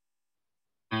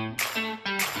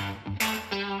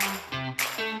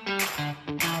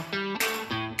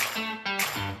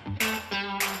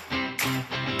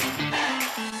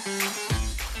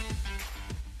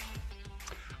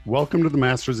Welcome to the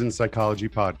Masters in Psychology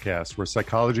podcast, where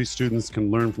psychology students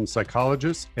can learn from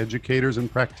psychologists, educators,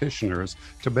 and practitioners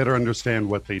to better understand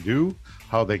what they do,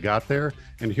 how they got there,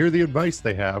 and hear the advice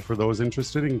they have for those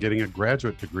interested in getting a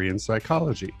graduate degree in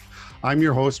psychology. I'm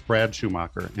your host, Brad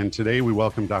Schumacher, and today we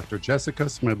welcome Dr. Jessica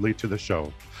Smedley to the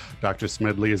show. Dr.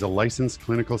 Smedley is a licensed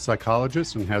clinical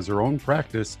psychologist and has her own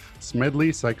practice,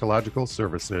 Smedley Psychological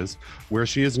Services, where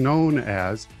she is known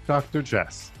as Dr.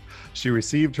 Jess. She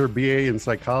received her BA in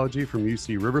psychology from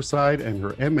UC Riverside and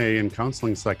her MA in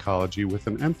counseling psychology with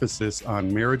an emphasis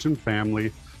on marriage and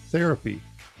family therapy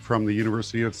from the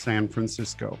University of San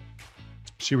Francisco.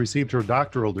 She received her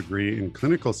doctoral degree in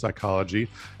clinical psychology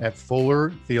at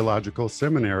Fuller Theological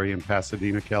Seminary in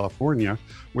Pasadena, California,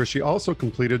 where she also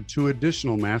completed 2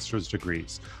 additional master's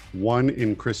degrees, one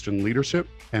in Christian leadership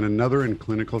and another in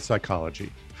clinical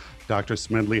psychology. Dr.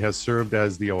 Smedley has served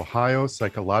as the Ohio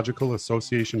Psychological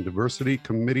Association Diversity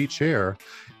Committee Chair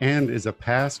and is a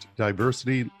past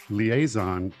Diversity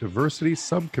Liaison Diversity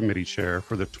Subcommittee Chair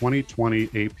for the 2020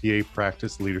 APA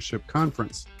Practice Leadership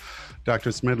Conference.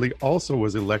 Dr. Smedley also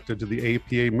was elected to the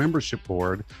APA Membership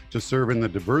Board to serve in the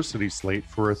diversity slate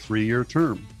for a 3-year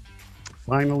term.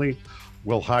 Finally,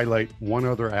 we'll highlight one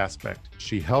other aspect.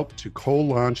 She helped to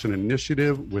co-launch an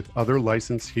initiative with other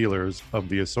licensed healers of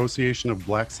the Association of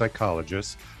Black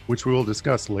Psychologists, which we will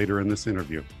discuss later in this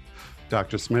interview.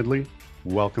 Dr. Smedley,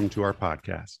 welcome to our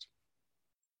podcast.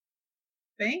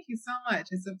 Thank you so much.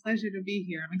 It's a pleasure to be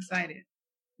here. I'm excited.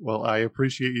 Well, I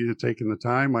appreciate you taking the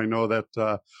time. I know that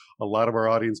a lot of our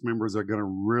audience members are going to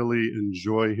really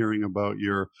enjoy hearing about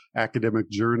your academic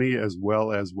journey as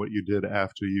well as what you did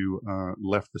after you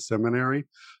left the seminary.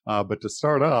 But to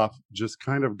start off, just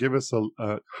kind of give us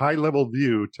a high-level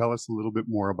view. Tell us a little bit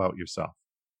more about yourself.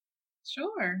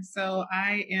 Sure. So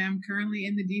I am currently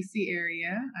in the DC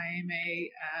area. I am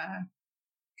a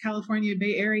California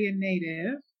Bay Area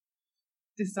native.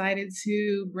 Decided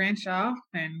to branch off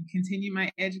and continue my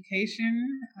education.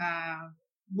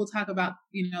 We'll talk about,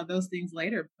 those things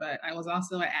later, but I was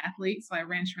also an athlete. So I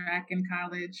ran track in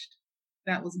college.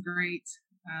 That was great.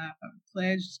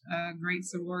 Pledged a great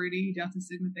sorority, Delta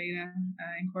Sigma Theta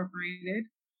Incorporated,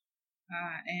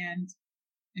 and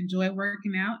enjoy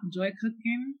working out, enjoy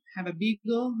cooking, have a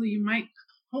beagle who you might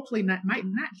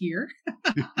not hear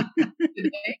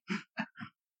today.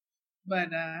 But,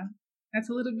 that's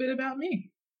a little bit about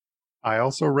me. I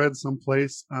also read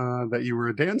someplace that you were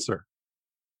a dancer.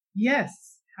 Yes.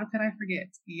 How could I forget?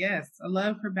 Yes. A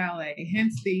love for ballet,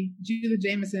 hence the Judah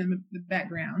Jameson in the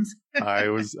background. I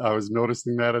was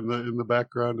noticing that in the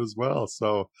background as well.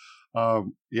 So, I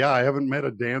haven't met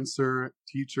a dancer,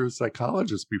 teacher,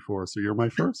 psychologist before. So you're my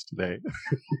first today.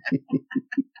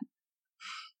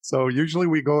 So usually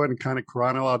we go in kind of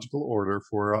chronological order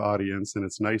for our audience, and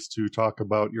it's nice to talk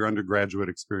about your undergraduate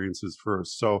experiences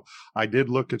first. So I did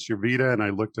look at your vita and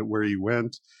I looked at where you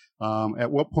went.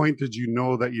 At what point did you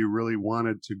know that you really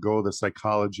wanted to go the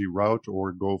psychology route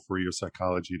or go for your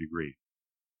psychology degree?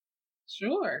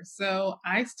 Sure. So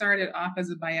I started off as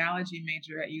a biology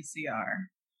major at UCR.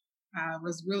 I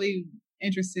was really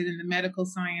interested in the medical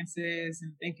sciences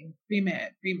and thinking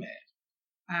pre-med.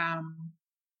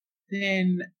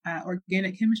 Then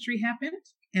organic chemistry happened,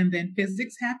 and then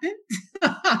physics happened,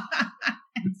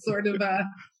 and sort of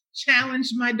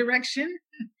challenged my direction.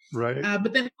 Right.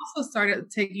 But then also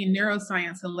started taking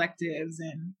neuroscience electives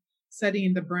and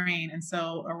studying the brain. And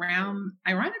so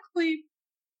ironically,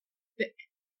 the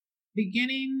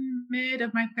mid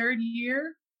of my 3rd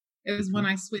year is when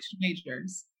I switched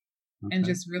majors and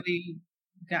just really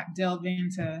delved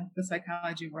into the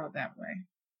psychology world that way.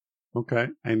 Okay.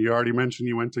 And you already mentioned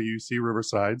you went to UC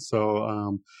Riverside.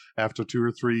 So after 2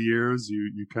 or 3 years,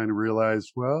 you kind of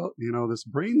realized, well, this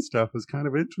brain stuff is kind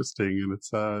of interesting, and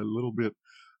it's a little bit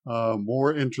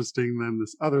more interesting than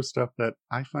this other stuff that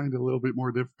I find a little bit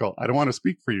more difficult. I don't want to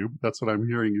speak for you, but that's what I'm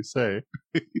hearing you say.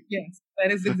 Yes,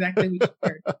 that is exactly what you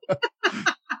heard.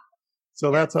 So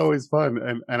that's always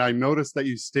fun. And I noticed that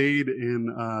you stayed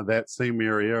in that same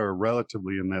area, or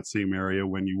relatively in that same area,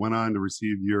 when you went on to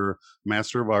receive your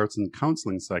Master of Arts in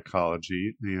Counseling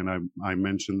Psychology. And I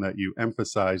mentioned that you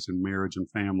emphasized in marriage and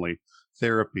family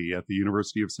therapy at the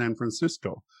University of San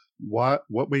Francisco. What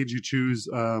made you choose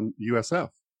USF?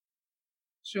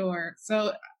 Sure.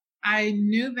 So I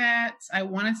knew that I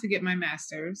wanted to get my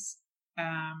master's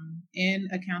in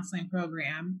a counseling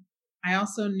program. I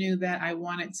also knew that I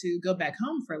wanted to go back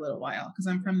home for a little while because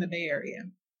I'm from the Bay Area.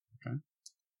 Okay.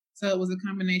 So it was a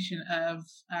combination of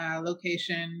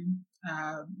location,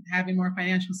 having more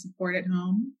financial support at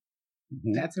home.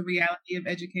 Mm-hmm. That's a reality of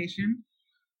education.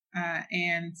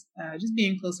 and just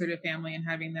being closer to family and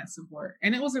having that support.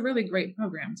 And it was a really great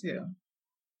program too.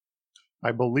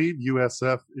 I believe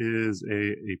USF is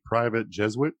a private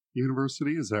Jesuit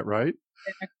university. Is that right?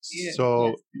 So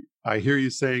Yes. I hear you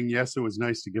saying, yes, it was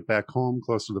nice to get back home,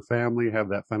 closer to the family, have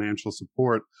that financial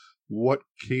support. What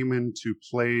came into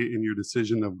play in your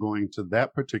decision of going to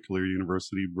that particular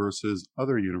university versus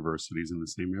other universities in the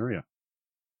same area?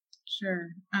 Sure.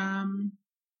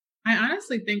 I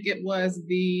honestly think it was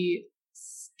the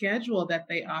schedule that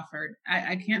they offered.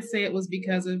 I can't say it was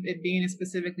because of it being a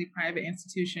specifically private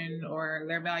institution or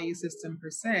their value system per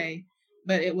se,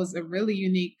 but it was a really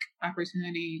unique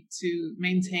opportunity to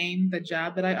maintain the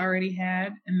job that I already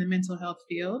had in the mental health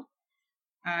field,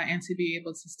 and to be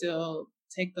able to still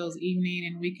take those evening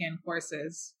and weekend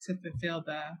courses to fulfill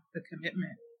the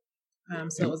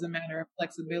commitment. So it was a matter of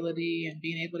flexibility and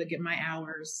being able to get my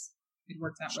hours. It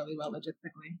worked out really well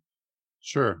logistically.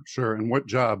 Sure, sure. And what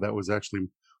job? That was actually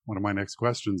one of my next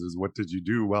questions is what did you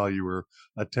do while you were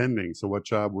attending? So what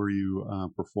job were you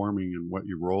performing and what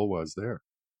your role was there?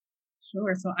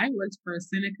 Sure. So I worked for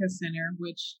Seneca Center,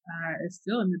 which is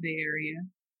still in the Bay Area,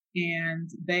 and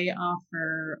they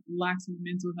offer lots of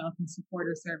mental health and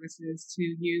supportive services to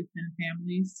youth and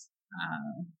families,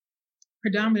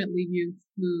 predominantly youth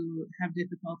who have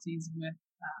difficulties with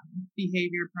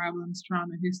behavior problems,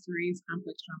 trauma histories,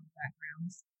 complex trauma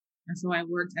backgrounds. And so I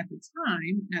worked at the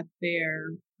time at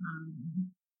their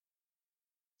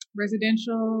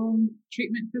residential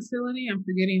treatment facility. I'm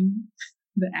forgetting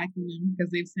the acronym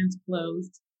because they've since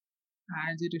closed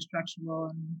due to structural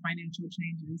and financial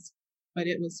changes. But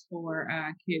it was for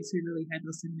kids who really had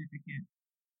those significant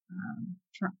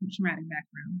traumatic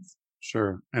backgrounds.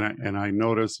 Sure. And I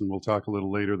noticed, and we'll talk a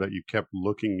little later, that you kept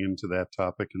looking into that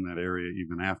topic in that area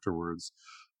even afterwards.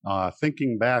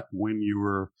 Thinking back when you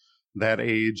were that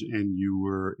age and you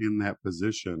were in that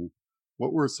position,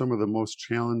 what were some of the most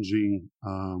challenging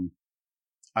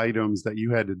items that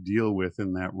you had to deal with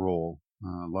in that role?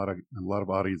 A lot of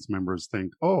audience members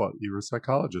think, "Oh, you're a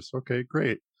psychologist. Okay,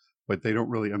 great," but they don't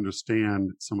really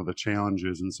understand some of the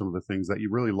challenges and some of the things that you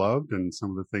really loved, and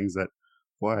some of the things that,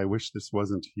 boy, I wish this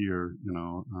wasn't here,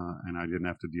 and I didn't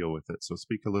have to deal with it. So,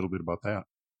 speak a little bit about that.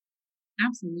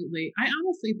 Absolutely. I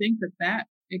honestly think that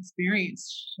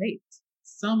experience shaped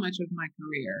so much of my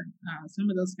career. Some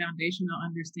of those foundational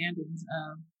understandings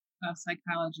of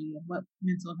psychology, of what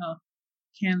mental health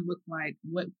can look like,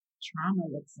 what trauma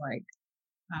looks like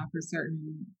for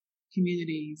certain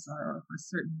communities or for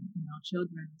certain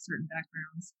children, certain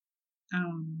backgrounds.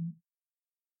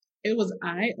 It was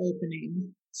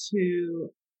eye-opening to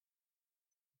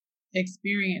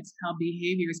experience how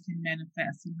behaviors can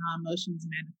manifest and how emotions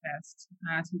manifest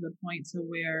to the point to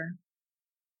where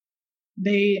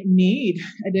they need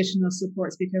additional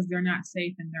supports because they're not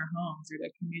safe in their homes or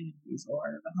their communities,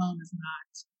 or the home is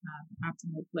not the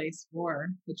optimal place for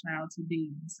the child to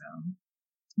be. So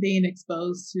being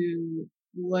exposed to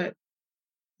what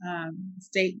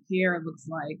state care looks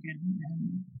like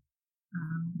and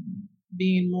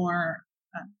being more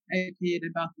educated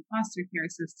about the foster care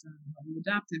system or the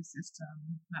adoptive system,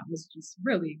 that was just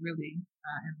really, really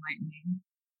enlightening.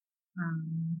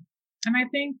 And I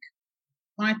think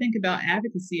when I think about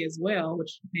advocacy as well,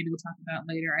 which maybe we'll talk about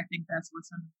later, I think that's where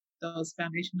some of those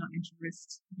foundational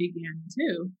interests began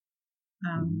too.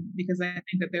 Because I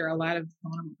think that there are a lot of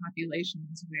vulnerable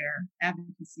populations where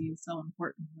advocacy is so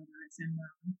important, whether it's in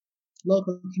the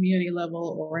local community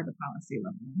level or the policy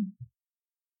level.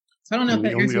 So I don't know if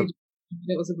that answers your question,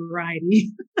 but it was a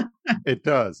variety. It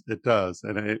does. It does.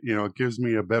 And it gives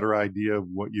me a better idea of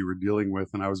what you were dealing with.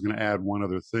 And I was going to add one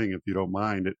other thing, if you don't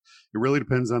mind. It really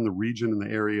depends on the region and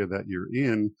the area that you're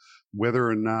in, whether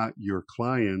or not your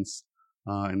clients,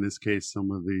 in this case,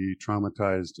 some of the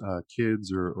traumatized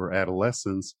kids or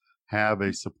adolescents, have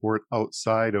a support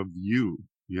outside of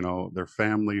their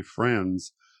family,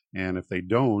 friends. And if they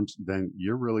don't, then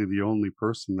you're really the only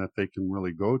person that they can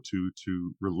really go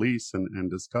to release and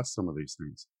discuss some of these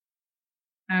things.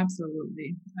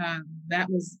 Absolutely. That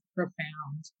was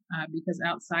profound because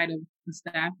outside of the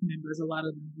staff members, a lot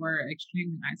of them were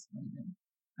extremely isolated.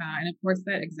 And of course,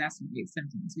 that exacerbates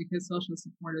symptoms because social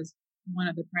support is one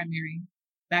of the primary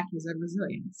factors of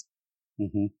resilience.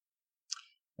 Mm-hmm.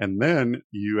 And then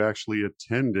you actually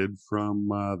attended from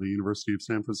the University of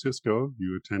San Francisco.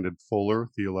 You attended Fuller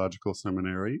Theological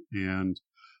Seminary. And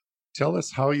tell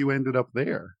us how you ended up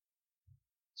there.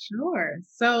 Sure.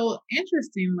 So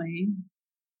interestingly,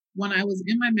 when I was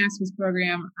in my master's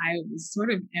program, I was sort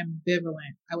of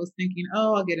ambivalent. I was thinking,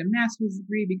 I'll get a master's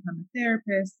degree, become a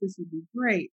therapist. This would be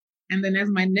great. And then as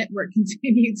my network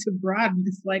continued to broaden,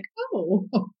 it's like,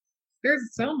 there's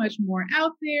so much more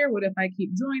out there. What if I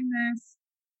keep doing this?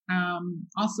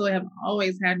 Also, I have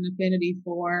always had an affinity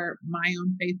for my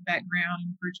own faith background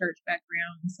and for church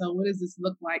background. So, what does this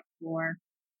look like for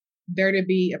there to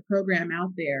be a program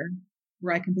out there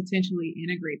where I can potentially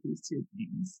integrate these two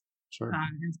things? Sure.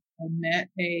 And I met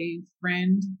a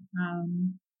friend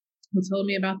who told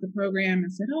me about the program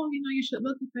and said, "Oh, you should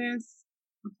look at this,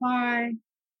 apply."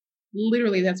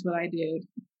 Literally, that's what I did,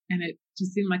 and it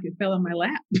just seemed like it fell in my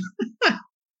lap.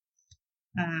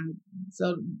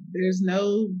 So there's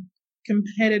no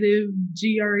competitive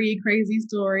GRE crazy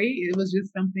story. It was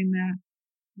just something that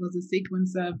was a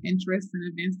sequence of interests and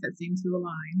events that seemed to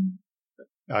align.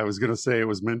 I was going to say it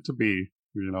was meant to be,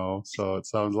 so it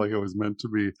sounds like it was meant to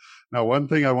be. Now, one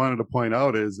thing I wanted to point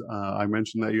out is I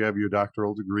mentioned that you have your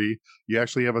doctoral degree. You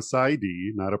actually have a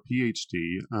PsyD, not a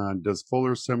PhD. Does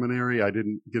Fuller Seminary, I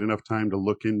didn't get enough time to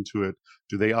look into it.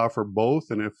 Do they offer both?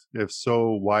 And if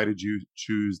so, why did you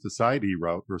choose the PsyD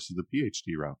route versus the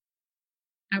PhD route?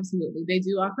 Absolutely. They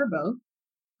do offer both.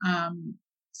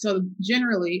 So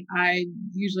generally, I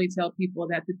usually tell people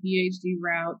that the PhD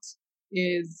route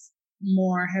is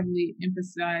more heavily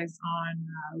emphasized on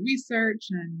research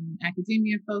and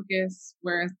academia focus,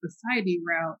 whereas the PsyD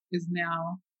route is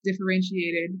now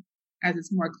differentiated as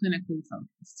it's more clinically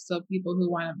focused. So people who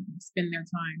want to spend their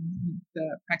time in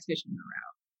the practitioner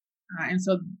route. And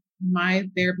so my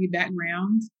therapy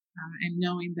background and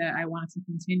knowing that I wanted to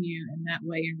continue in that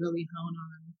way and really hone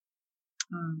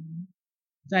on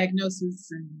diagnosis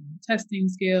and testing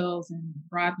skills and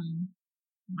broaden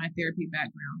my therapy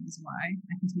background is why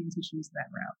I continue to choose that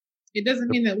route. It doesn't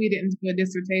mean that we didn't do a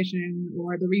dissertation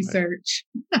or the research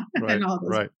and all those.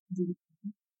 Right.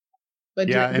 But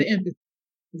the emphasis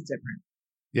is different.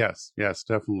 Yes,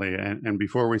 definitely. And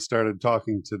before we started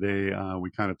talking today, we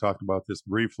kind of talked about this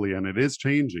briefly, and it is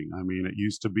changing. I mean, it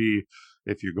used to be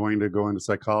if you're going to go into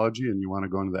psychology and you want to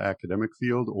go into the academic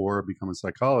field or become a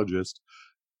psychologist,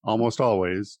 almost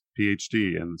always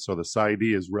PhD. And so the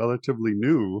PsyD is relatively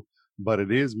new, but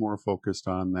it is more focused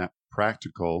on that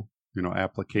practical,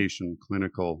 application,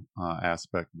 clinical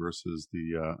aspect versus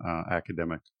the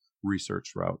academic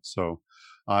research route. So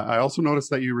I also noticed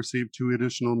that you received 2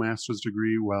 additional master's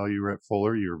degree while you were at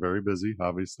Fuller. You were very busy,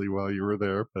 obviously, while you were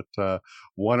there. But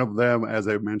one of them, as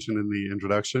I mentioned in the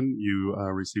introduction, you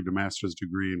received a master's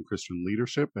degree in Christian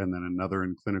leadership and then another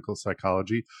in clinical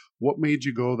psychology. What made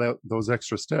you go those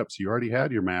extra steps? You already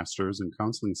had your master's in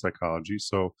counseling psychology.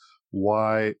 So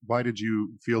why did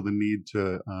you feel the need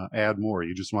to add more?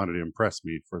 You just wanted to impress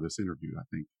me for this interview, I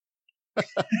think.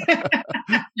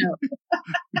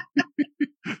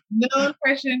 No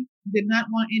impression. Did not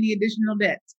want any additional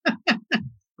debt.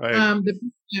 Right.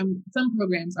 Some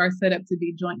programs are set up to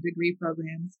be joint degree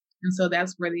programs, and so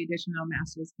that's where the additional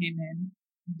masters came in.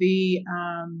 The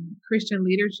Christian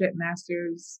leadership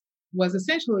masters was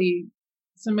essentially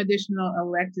some additional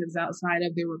electives outside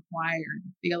of the required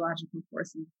theological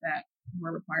courses that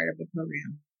were required of the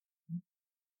program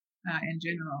in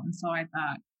general. And so I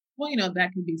thought, well,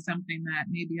 that could be something that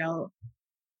maybe I'll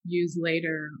use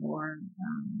later or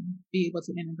be able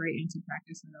to integrate into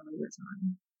practice at a later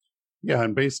time. Yeah,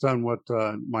 and based on what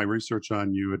my research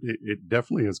on you, it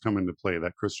definitely has come into play,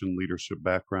 that Christian leadership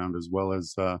background, as well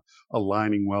as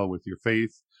aligning well with your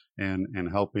faith and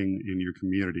helping in your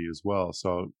community as well.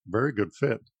 So very good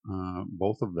fit,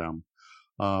 both of them.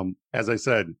 As I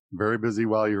said, very busy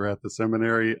while you're at the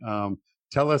seminary.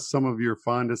 Tell us some of your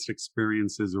fondest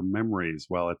experiences or memories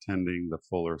while attending the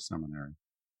Fuller Seminary.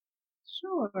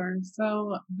 Sure.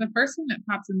 So the first thing that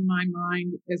pops in my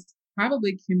mind is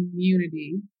probably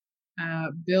community,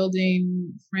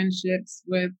 building friendships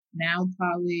with now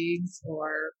colleagues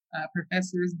or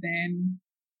professors then.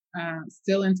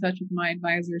 Still in touch with my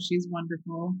advisor. She's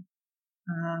wonderful.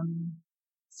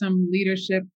 Some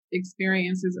leadership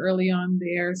experiences early on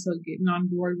there. So getting on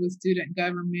board with student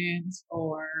government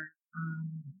or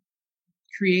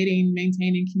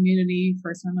maintaining community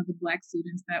for some of the Black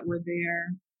students that were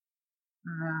there.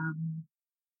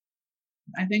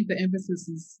 I think the emphasis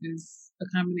is a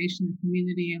combination of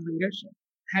community and leadership.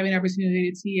 Having an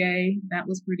opportunity to TA, that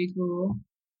was pretty cool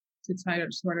to try to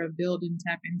sort of build and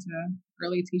tap into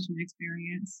early teaching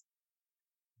experience.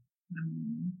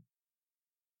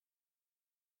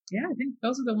 I think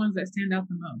those are the ones that stand out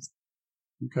the most.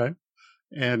 Okay.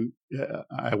 And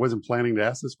I wasn't planning to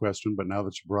ask this question, but now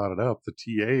that you brought it up, the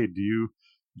TA,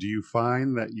 do you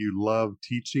find that you love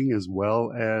teaching as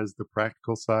well as the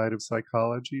practical side of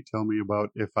psychology? Tell me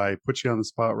about, if I put you on the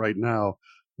spot right now,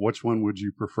 which one would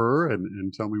you prefer,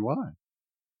 and tell me why?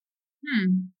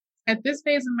 At this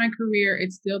phase of my career,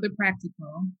 it's still the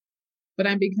practical, but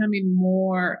I'm becoming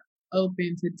more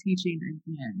open to teaching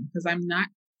again because I'm not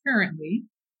currently,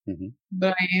 Hmm.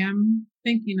 but I am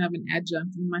thinking of an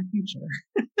adjunct in my future.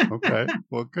 Okay.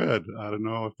 Well, good. I don't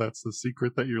know if that's the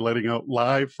secret that you're letting out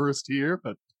live first here,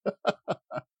 but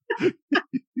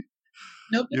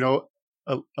Nope. you know,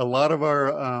 a lot of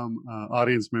our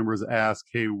audience members ask,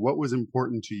 hey, what was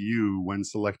important to you when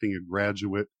selecting a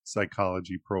graduate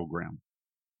psychology program?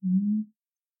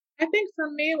 I think for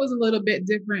me, it was a little bit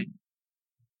different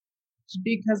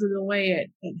because of the way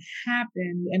it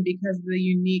happened and because of the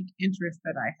unique interest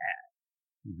that I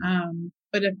Mhm. had.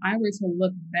 But if I were to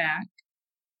look back,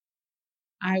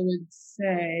 I would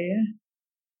say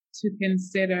to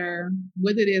consider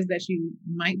what it is that you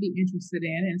might be interested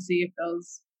in and see if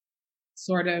those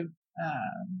sort of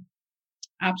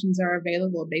options are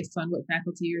available based on what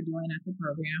faculty you're doing at the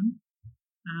program.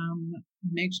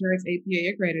 Make sure it's APA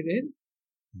accredited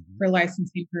Mhm. for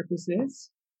licensing purposes.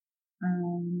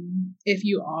 If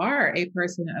you are a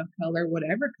person of color,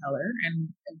 whatever color,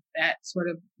 and if that sort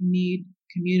of need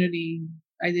community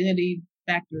identity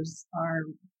factors are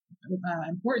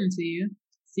important to you,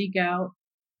 seek out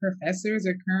professors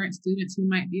or current students who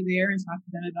might be there and talk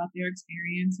to them about their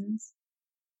experiences.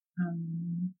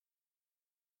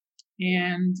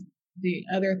 And the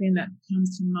other thing that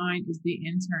comes to mind is the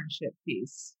internship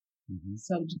piece. Mhm.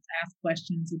 So just ask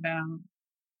questions about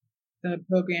the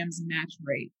program's match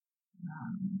rate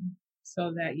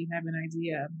so that you have an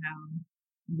idea of how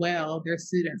well their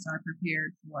students are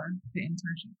prepared for the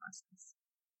internship process.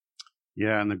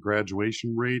 Yeah, and the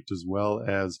graduation rate, as well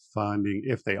as finding,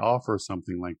 if they offer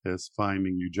something like this,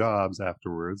 finding you jobs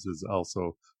afterwards is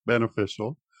also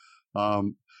beneficial.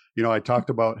 Um, I talked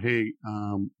about, hey,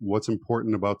 what's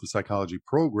important about the psychology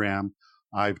program.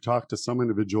 I've talked to some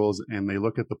individuals and they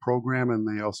look at the program and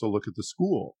they also look at the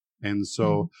school. And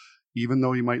so, even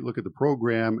though you might look at the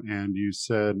program and you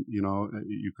said,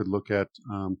 you could look at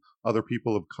other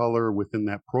people of color within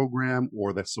that program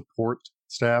or the support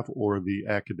staff or the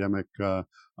academic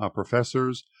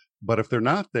professors. But if they're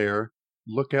not there,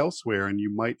 look elsewhere and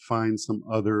you might find some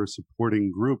other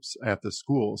supporting groups at the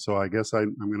school. So I guess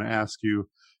I'm going to ask you,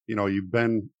 you've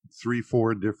been 3,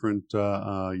 4 different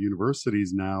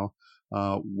universities now.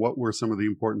 What were some of the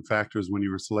important factors when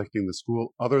you were selecting the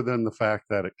school, other than the fact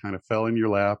that it kind of fell in your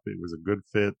lap? It was a good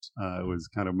fit. It was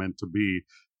kind of meant to be.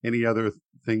 Any other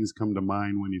things come to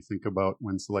mind when you think about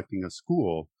when selecting a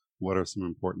school? What are some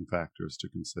important factors to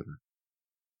consider?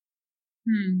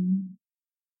 Hmm.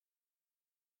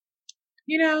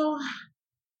 You know,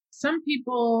 some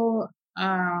people,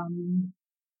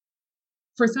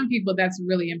 for some people, that's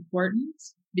really important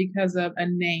because of a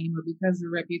name or because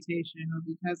of reputation or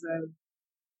because of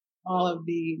all of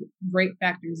the great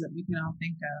factors that we can all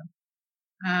think of.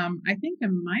 I think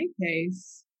in my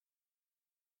case,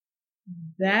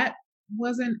 that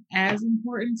wasn't as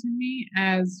important to me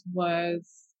as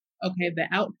was, okay, the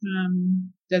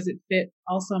outcome, does it fit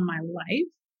also my life,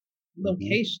 Hmm.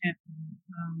 location?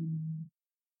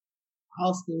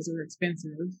 All schools are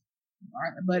expensive,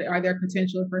 but are there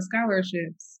potential for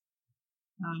scholarships?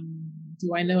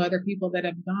 Do I know other people that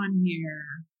have gone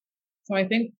here? So I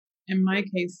think in my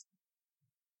case,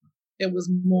 it was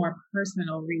more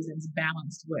personal reasons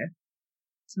balanced with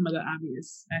some of the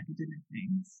obvious academic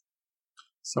things.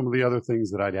 Some of the other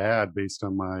things that I'd add based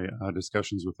on my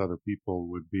discussions with other people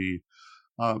would be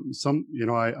I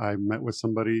met with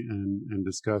somebody and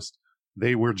discussed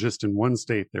they were just in one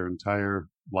state their entire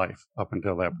life up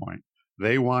until that point.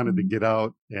 They wanted to Mhm. get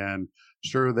out, and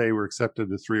sure, they were accepted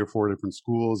to 3 or 4 different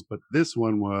schools, but this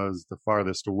one was the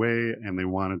farthest away, and they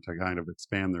wanted to kind of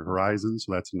expand their horizons.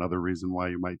 So that's another reason why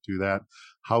you might do that.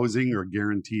 Housing or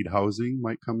guaranteed housing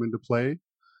might come into play.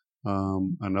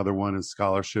 Another one is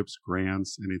scholarships,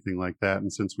 grants, anything like that.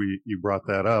 And since you brought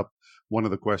that up, one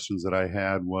of the questions that I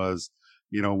had was,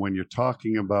 when you're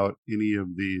talking about any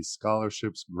of these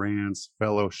scholarships, grants,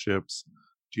 fellowships,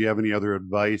 do you have any other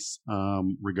advice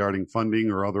regarding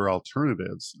funding or other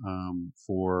alternatives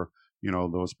for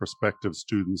those prospective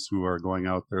students who are going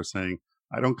out there saying,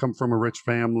 I don't come from a rich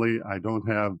family, I don't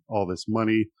have all this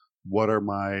money. What are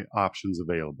my options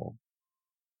available?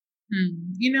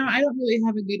 I don't really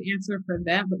have a good answer for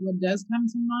that, but what does come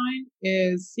to mind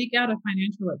is seek out a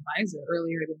financial advisor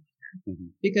earlier than Hmm.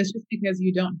 because just because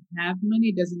you don't have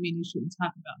money doesn't mean you shouldn't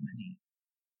talk about money.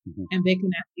 Hmm. And they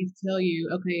can at least tell you,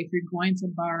 okay, if you're going to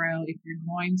borrow, if you're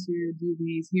going to do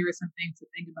these, here are some things to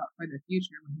think about for the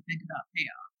future when you think about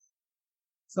payoff.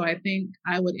 So I think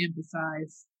I would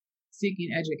emphasize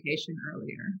seeking education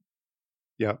earlier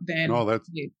Yeah. No, than that's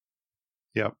later.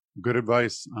 yeah, good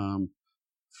advice.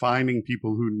 Finding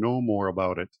people who know more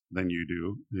about it than you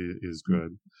do is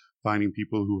good. finding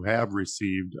people who have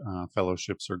received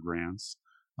fellowships or grants.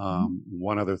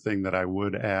 One other thing that I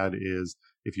would add is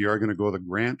if you are going to go the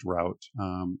grant route,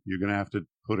 you're going to have to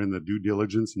put in the due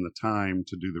diligence and the time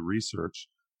to do the research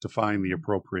to find the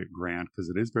appropriate grant, because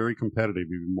it is very competitive,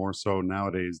 even more so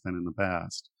nowadays than in the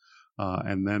past.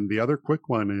 And then the other quick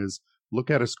one is look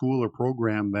at a school or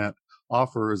program that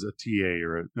offers a TA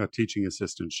or a teaching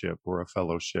assistantship or a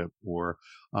fellowship, or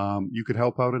you could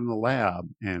help out in the lab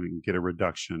and get a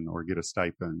reduction or get a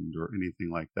stipend or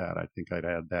anything like that. I think I'd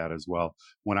add that as well.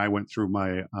 When I went through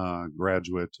my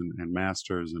graduate and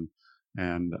master's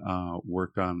and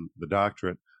worked on the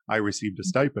doctorate, I received a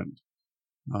stipend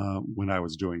when I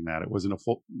was doing that. It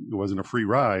wasn't a free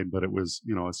ride, but it was,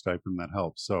 a stipend that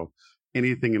helped. So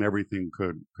anything and everything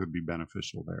could be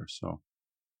beneficial there. So.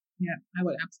 Yeah, I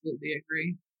would absolutely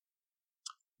agree.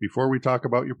 Before we talk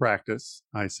about your practice,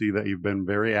 I see that you've been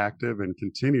very active and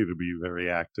continue to be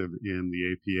very active in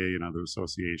the APA and other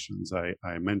associations.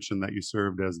 I mentioned that you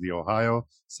served as the Ohio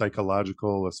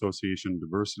Psychological Association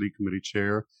Diversity Committee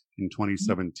Chair in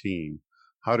 2017.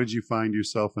 How did you find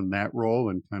yourself in that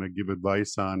role, and kind of give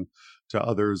advice to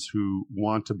others who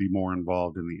want to be more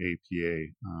involved in the APA?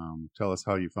 Tell us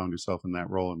how you found yourself in that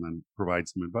role, and then provide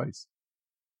some advice.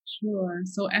 Sure.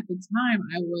 So at the time,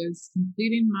 I was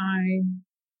completing my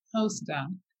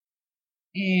postdoc,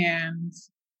 and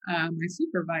my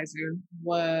supervisor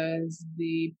was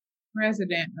the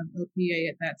president of OPA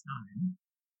at that time,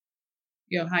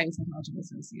 the Ohio Psychological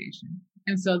Association.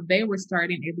 And so they were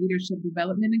starting a leadership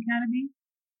development academy,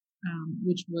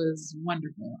 which was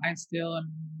wonderful. I still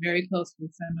am very close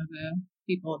with some of the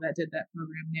people that did that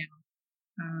program now.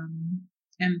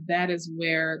 And that is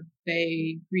where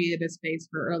they created a space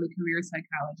for early career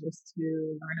psychologists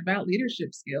to learn about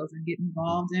leadership skills and get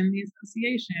involved in the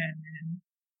association. And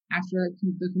after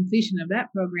the completion of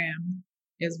that program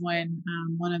is when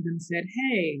one of them said,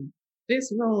 "Hey,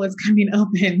 this role is coming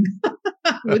open.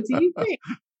 What do you think?"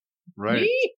 Right.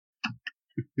 Me?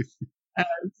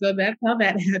 So that's how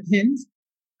that happened.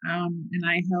 And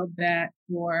I held that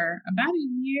for about a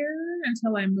year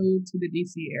until I moved to the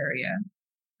DC area.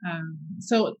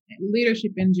 So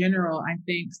leadership in general, I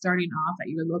think starting off at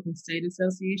your local state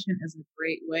association is a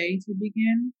great way to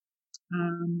begin.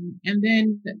 And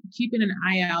then keeping an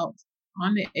eye out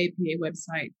on the APA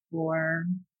website for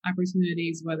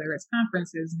opportunities, whether it's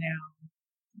conferences now,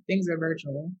 things are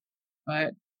virtual,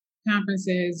 but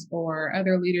conferences or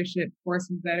other leadership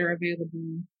courses that are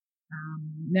available,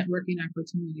 networking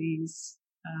opportunities,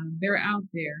 they're out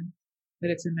there,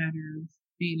 but it's a matter of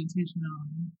being intentional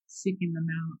and seeking them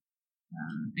out.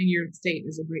 And your state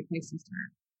is a great place to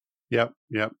start.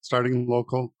 Yep. Starting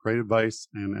local, great advice,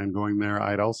 and going there.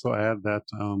 I'd also add that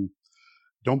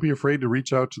don't be afraid to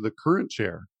reach out to the current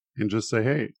chair and just say,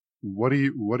 "Hey, what do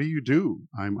you do?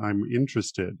 I'm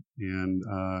interested, and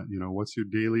what's your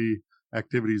daily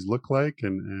activities look like,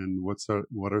 and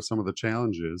what are some of the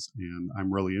challenges, and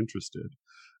I'm really interested."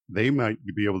 They might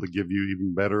be able to give you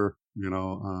even better,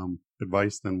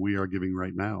 advice than we are giving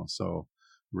right now. So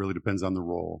it really depends on the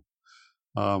role.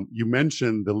 You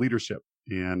mentioned the leadership,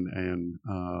 and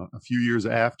a few years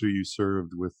after you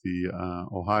served with the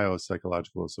Ohio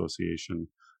Psychological Association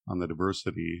on the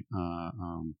diversity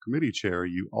committee chair,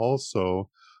 you also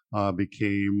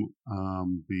became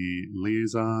the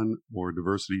liaison or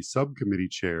diversity subcommittee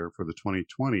chair for the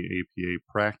 2020 APA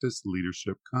Practice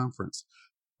Leadership Conference.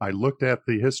 I looked at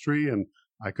the history and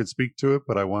I could speak to it,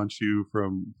 but I want you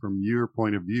from your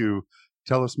point of view,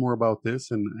 tell us more about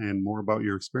this and more about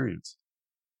your experience.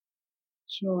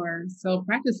 Sure. So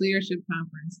Practice Leadership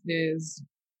Conference is,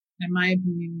 in my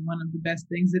opinion, one of the best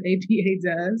things that APA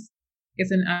does.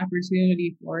 It's an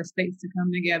opportunity for states to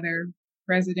come together,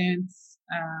 presidents,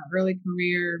 early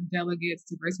career delegates,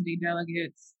 diversity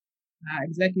delegates,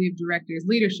 executive directors,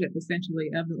 leadership essentially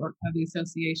of the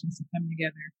associations to come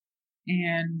together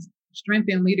and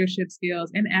strengthen leadership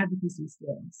skills and advocacy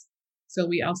skills. So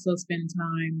we also spend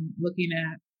time looking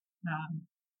at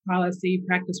policy,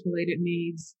 practice-related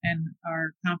needs, and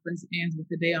our conference ends with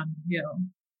the Day on the Hill.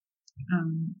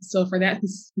 So for that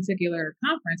particular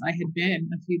conference, I had been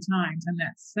a few times, and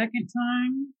that second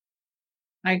time,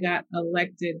 I got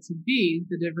elected to be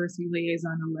the diversity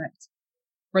liaison-elect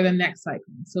for the next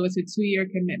cycle. So it's a 2-year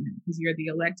commitment because you're the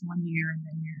elect 1 year and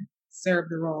then you serve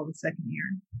the role the second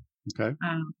year. Okay.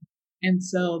 And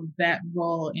so that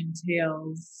role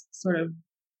entails sort of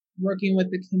working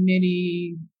with the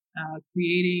committee,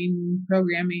 creating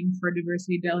programming for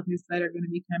diversity delegates that are going to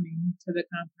be coming to the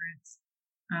conference,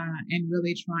 and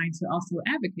really trying to also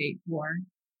advocate for,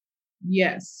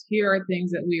 yes, here are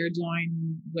things that we are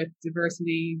doing with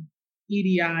diversity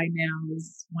EDI now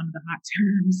is one of the hot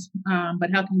terms,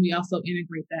 but how can we also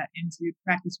integrate that into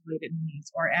practice-related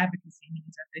needs or advocacy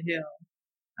needs at the Hill?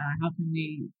 How can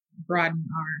we broaden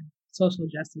our social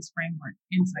justice framework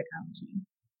in psychology?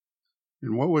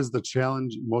 And what was the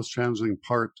most challenging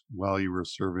part while you were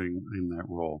serving in that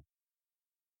role?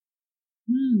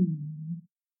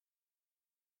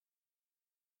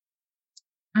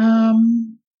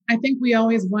 I think we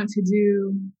always want to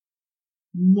do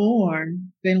more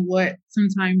than what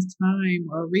sometimes time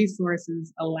or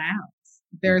resources allows.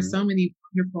 There are so many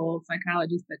wonderful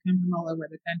psychologists that come from all over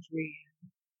the country.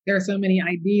 There are so many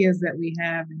ideas that we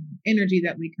have and energy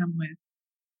that we come with,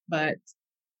 but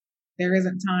there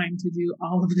isn't time to do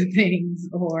all of the things,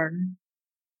 or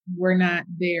we're not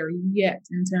there yet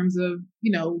in terms of,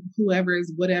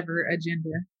 whoever's whatever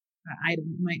agenda item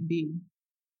it might be.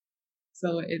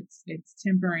 So it's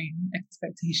tempering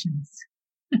expectations.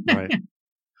 Right.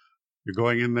 You're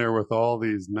going in there with all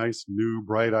these nice, new,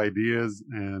 bright ideas,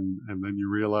 and then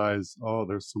you realize, oh,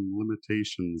 there's some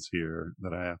limitations here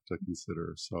that I have to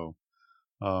consider. So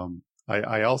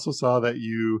I also saw that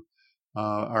you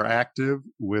are active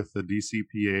with the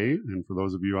DCPA, and for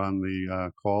those of you on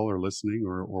the call or listening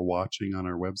or watching on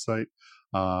our website,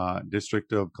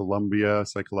 District of Columbia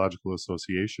Psychological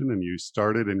Association, and you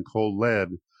started and co-led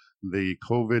the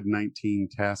COVID-19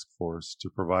 task force to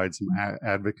provide some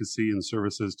advocacy and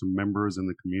services to members in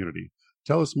the community.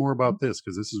 Tell us more about this,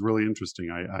 because this is really interesting.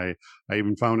 I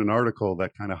even found an article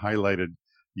that kind of highlighted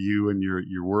you and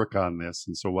your work on this.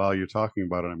 And so while you're talking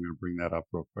about it, I'm going to bring that up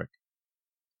real quick.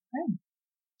 Okay.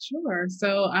 Sure.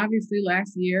 So obviously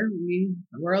last year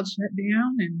the world shut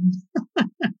down, and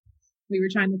we were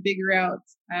trying to figure out,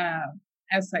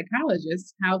 as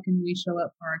psychologists, how can we show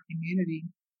up for our community?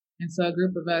 And so a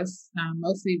group of us,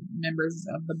 mostly members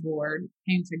of the board,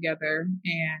 came together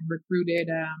and recruited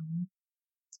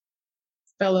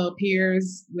fellow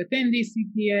peers within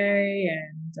DCPA.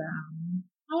 And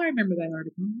I remember that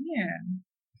article.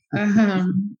 Yeah.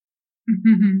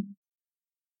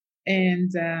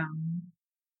 And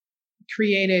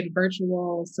created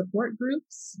virtual support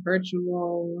groups,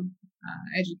 virtual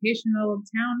educational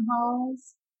town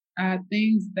halls,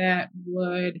 things that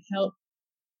would help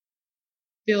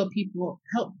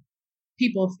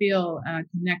people feel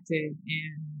connected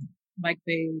and like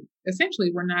they essentially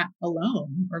were not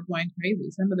alone or going crazy.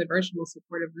 Some of the virtual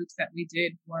supportive groups that we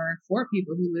did were for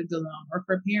people who lived alone or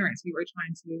for parents who were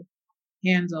trying to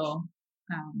handle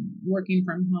working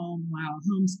from home while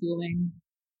homeschooling.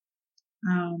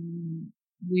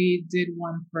 We did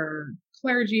one for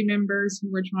clergy members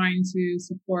who were trying to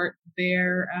support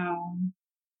their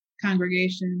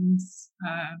congregations,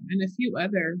 and a few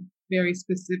other very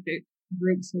specific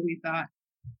groups who we thought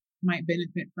might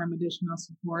benefit from additional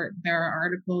support. There are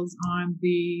articles on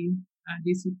the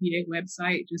DCPA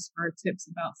website just for tips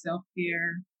about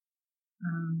self-care.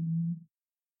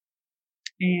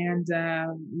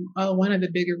 One of the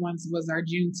bigger ones was our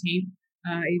Juneteenth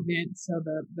event. So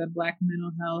the Black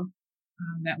mental health,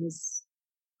 that was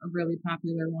a really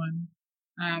popular one,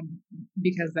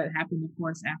 because that happened, of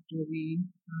course, after the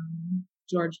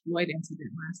George Floyd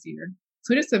incident last year.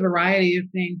 So just a variety of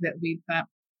things that we thought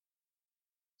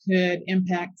could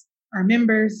impact our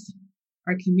members,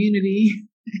 our community,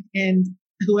 and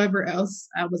whoever else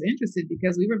was interested,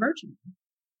 because we were virtual.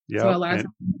 Yeah, so a lot of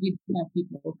times we have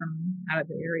people from out of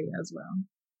the area as well.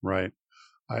 Right.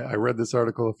 I read this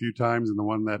article a few times, and the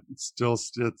one that still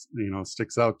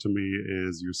sticks out to me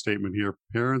is your statement here: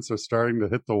 parents are starting to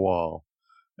hit the wall.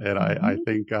 And I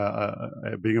think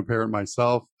being a parent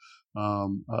myself,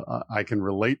 I can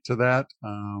relate to that.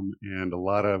 And a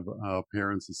lot of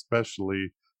parents,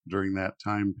 especially during that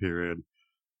time period,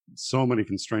 so many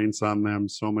constraints on them,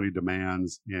 so many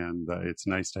demands, and it's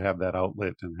nice to have that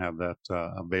outlet and have that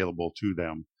available to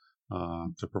them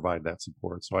to provide that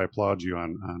support. So I applaud you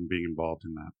on being involved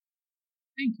in that.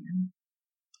 Thank you.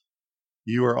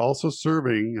 You are also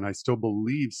serving, and I still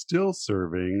believe still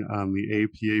serving, on the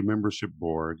APA membership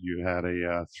board. You had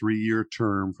a 3-year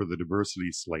term for the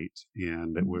diversity slate,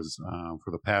 and it was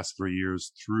for the past 3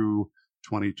 years through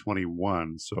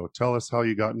 2021. So tell us how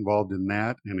you got involved in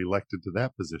that and elected to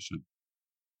that position.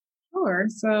 Sure.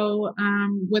 So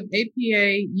with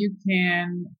APA, you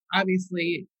can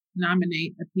obviously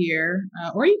nominate a peer,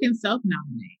 or you can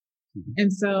self-nominate.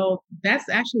 And so that's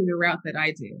actually the route that I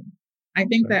did. I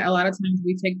think that a lot of times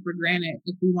we take for granted,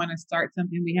 if we want to start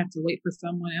something, we have to wait for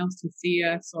someone else to see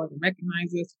us or to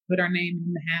recognize us, put our name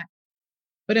in the hat.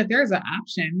 But if there's an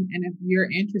option, and if you're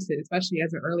interested, especially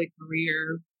as an early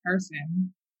career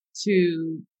person,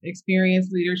 to experience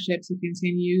leadership, to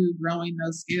continue growing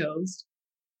those skills,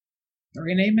 throw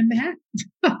your name in the hat.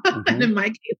 And Mm-hmm. in my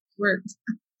case, it worked.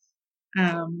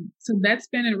 So that's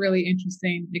been a really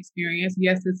interesting experience.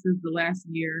 Yes, this is the last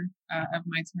year of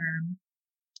my term,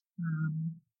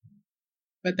 um,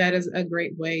 but that is a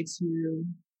great way to,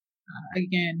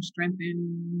 again,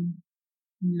 strengthen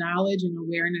knowledge and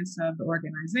awareness of the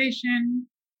organization,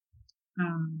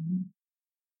 um,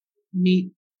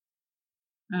 meet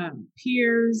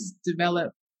peers,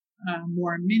 develop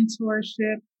more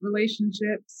mentorship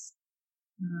relationships,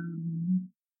 um,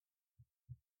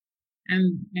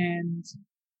 and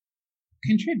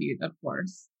contribute, of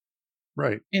course,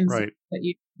 Right, in right. that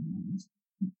you.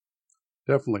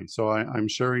 Definitely. So I'm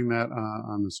sharing that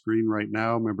on the screen right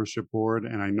now, membership board,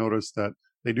 and I noticed that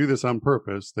they do this on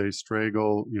purpose. They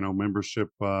straggle, membership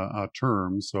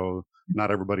terms, so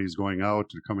not everybody's going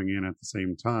out or coming in at the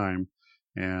same time.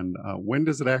 And when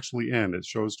does it actually end? It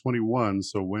shows 21.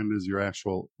 So when is your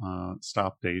actual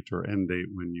stop date or end date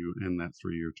when you end that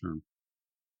 3-year term?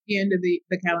 The end of the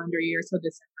calendar year, so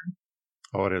December.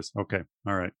 Oh, it is. Okay.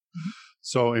 All right.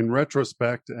 So in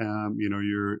retrospect,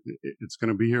 it's going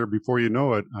to be here before you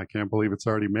know it. I can't believe it's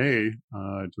already May.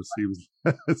 It just seems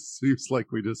it seems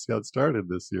like we just got started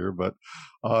this year. But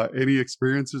any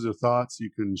experiences or thoughts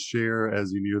you can share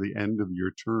as you near the end of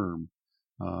your term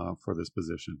for this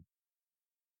position?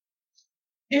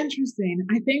 Interesting.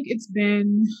 I think it's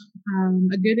been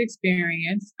a good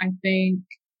experience. I think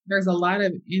there's a lot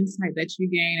of insight that you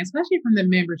gain, especially from the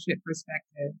membership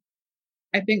perspective.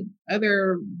 I think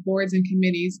other boards and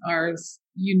committees are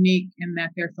unique in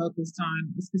that they're focused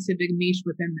on a specific niche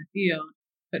within the field.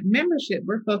 But membership,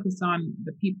 we're focused on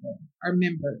the people, our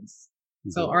members.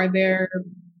 Mm-hmm. So are there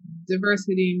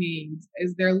diversity needs?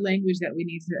 Is there language that we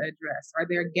need to address? Are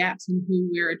there gaps in who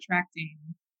we're attracting?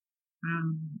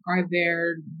 Are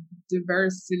there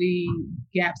diversity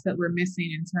gaps that we're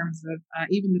missing in terms of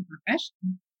even the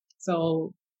profession?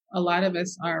 So a lot of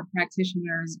us are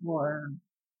practitioners or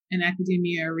in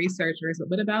academia or researchers, but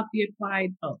what about the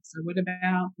applied folks, or what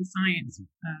about the science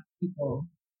people?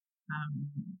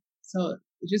 So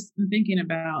just thinking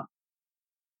about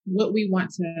what we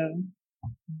want to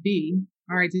be,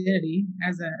 our identity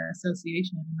as an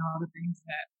association, and all the things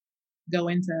that go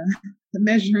into the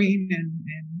measuring and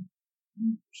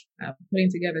putting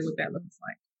together what that looks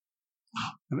like.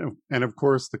 And of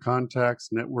course, the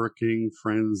contacts, networking,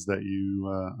 friends that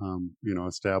you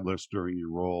established during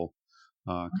your role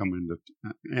come into,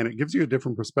 and it gives you a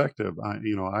different perspective.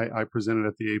 I presented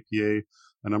at the APA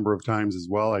a number of times as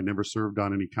well. I never served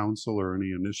on any council or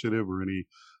any initiative or any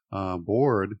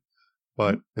board,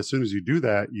 but as soon as you do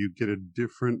that, you get a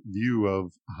different view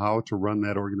of how to run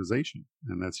that organization,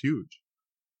 and that's huge.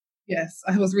 Yes,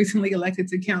 I was recently elected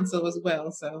to council as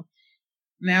well, so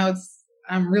now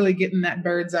I'm really getting that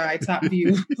bird's eye top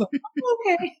view.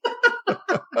 Okay.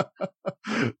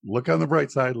 Look on the bright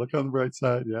side. Look on the bright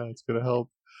side. Yeah, it's going to help.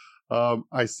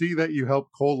 I see that you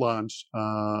helped co-launch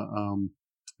an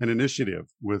initiative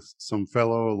with some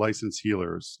fellow licensed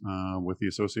healers with the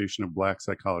Association of Black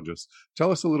Psychologists.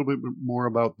 Tell us a little bit more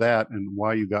about that and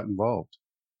why you got involved.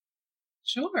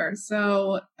 Sure.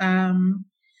 So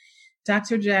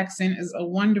Dr. Jackson is a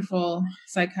wonderful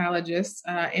psychologist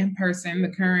in person,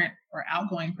 the current or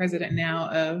outgoing president now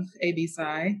of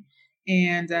ABPSI.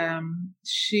 And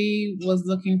she was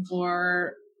looking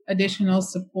for additional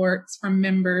supports from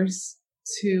members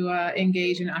to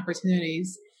engage in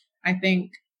opportunities. I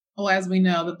think, as we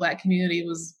know, the Black community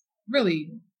was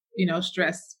really,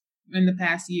 stressed in the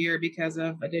past year because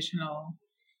of additional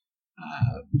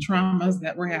traumas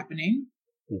that were happening.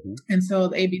 Mm-hmm. And so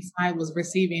the ABPSI was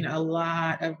receiving a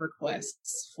lot of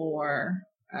requests for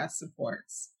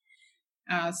supports.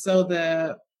 So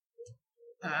the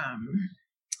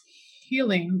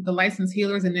the Licensed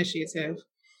Healers Initiative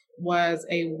is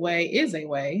a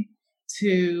way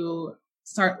to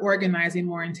start organizing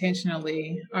more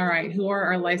intentionally. All right, who are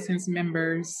our licensed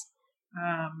members?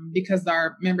 Because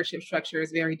our membership structure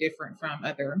is very different from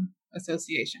other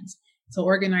associations. So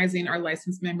organizing our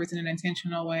licensed members in an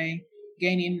intentional way,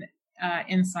 gaining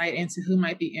insight into who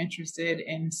might be interested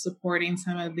in supporting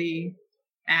some of the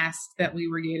asks that we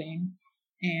were getting,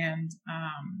 and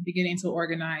beginning to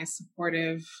organize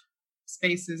supportive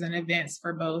spaces and events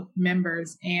for both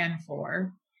members and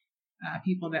for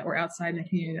people that were outside the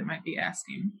community that might be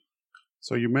asking.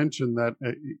 So you mentioned that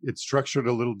it's structured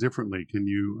a little differently. Can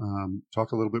you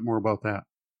talk a little bit more about that?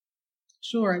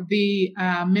 Sure. The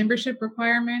membership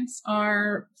requirements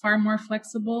are far more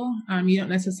flexible. You don't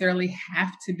necessarily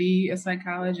have to be a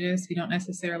psychologist. You don't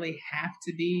necessarily have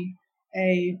to be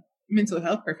a mental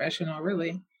health professional,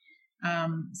 really.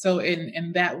 So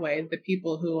in that way, the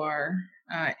people who are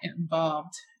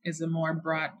involved is a more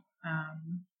broad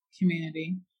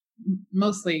community,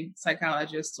 mostly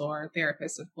psychologists or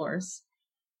therapists, of course,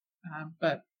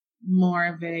 but more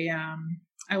of a,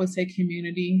 I would say,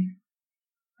 community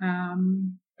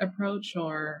approach,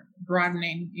 or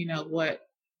broadening, what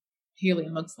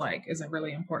healing looks like isn't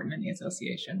really important in the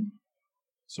association.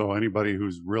 So anybody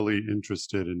who's really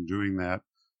interested in doing that,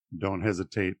 don't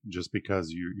hesitate just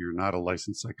because you're not a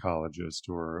licensed psychologist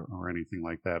or anything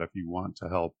like that. If you want to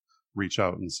help, reach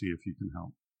out and see if you can help.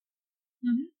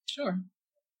 Mm-hmm. Sure.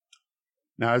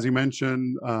 Now, as you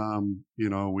mentioned,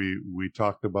 we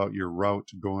talked about your route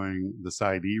going the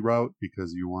PsyD route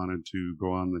because you wanted to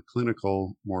go on the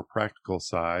clinical, more practical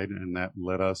side, and that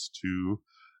led us to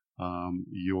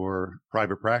your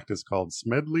private practice called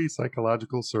Smedley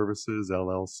Psychological Services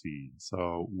LLC.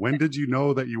 So when did you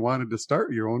know that you wanted to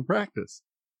start your own practice?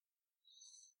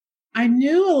 I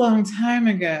knew a long time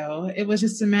ago. It was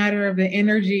just a matter of the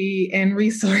energy and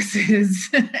resources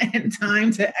and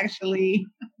time to actually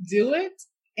do it,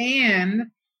 and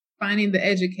finding the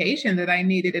education that I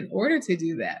needed in order to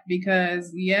do that.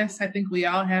 Because yes, I think we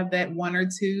all have that 1 or 2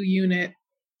 unit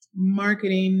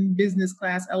marketing business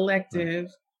class elective.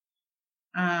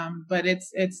 But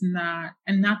it's not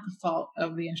the fault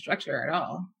of the instructor at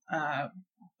all.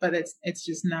 But it's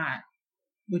just not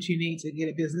what you need to get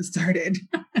a business started.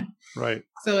 Right.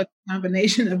 So it's a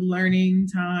combination of learning,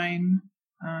 time,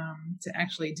 to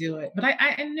actually do it. But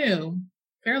I knew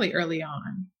fairly early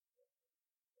on.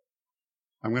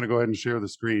 I'm going to go ahead and share the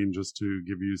screen just to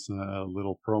give you a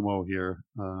little promo here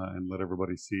and let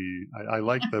everybody see. I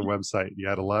like the website. You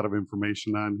had a lot of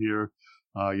information on here.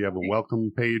 You have a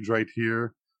welcome page right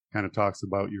here, kind of talks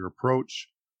about your approach.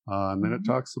 And then it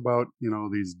talks about,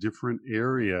 these different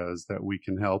areas that we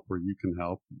can help, or you can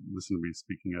help. Listen to me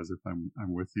speaking as if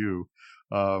I'm with you.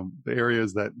 The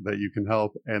areas that you can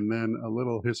help, and then a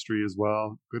little history as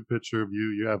well. Good picture of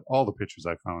you. You have all the pictures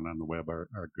I found on the web are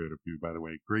good of you, by the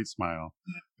way. Great smile.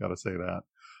 Got to say that.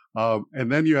 And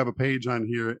then you have a page on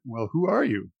here. Well, who are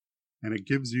you? And it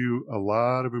gives you a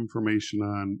lot of information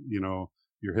on,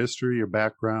 your history, your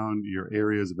background, your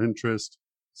areas of interest,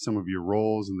 some of your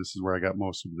roles, and this is where I got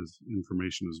most of this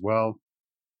information as well.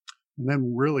 And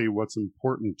then really what's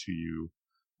important to you.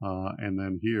 And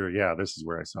then here, this is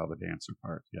where I saw the dancer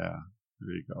part. Yeah,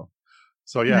 there you go.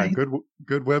 So nice.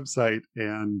 Good website.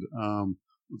 And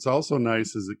what's also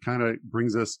nice is it kind of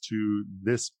brings us to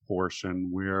this portion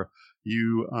where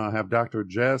you have Dr.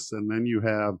 Jess, and then you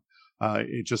have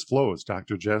it just flows.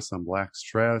 Dr. Jess on Black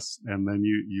Stress. And then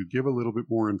you give a little bit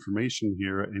more information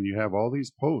here, and you have all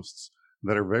these posts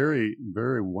that are very,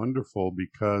 very wonderful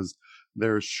because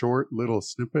they're short little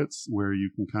snippets where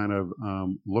you can kind of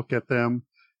look at them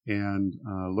and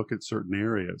look at certain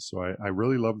areas. So I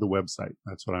really love the website.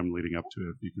 That's what I'm leading up to,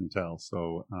 if you can tell.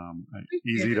 So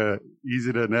easy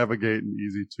to navigate and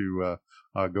easy to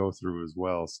go through as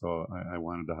well. So I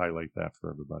wanted to highlight that for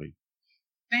everybody.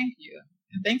 Thank you.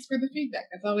 And thanks for the feedback.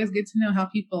 It's always good to know how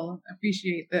people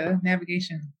appreciate the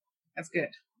navigation. That's good.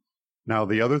 Now,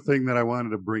 the other thing that I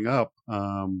wanted to bring up,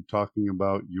 talking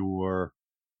about your,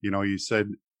 you said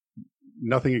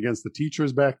nothing against the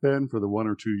teachers back then for the 1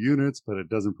 or 2 units, but it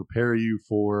doesn't prepare you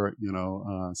for,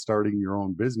 starting your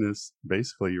own business,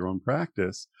 basically your own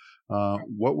practice.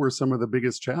 What were some of the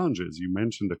biggest challenges? You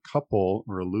mentioned a couple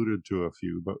or alluded to a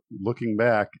few, but looking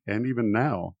back and even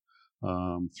now,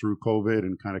 through COVID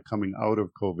and kind of coming out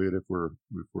of COVID, if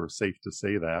we're safe to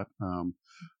say that,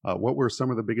 what were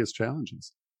some of the biggest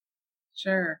challenges?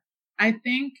 Sure. I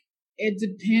think it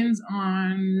depends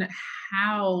on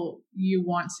how you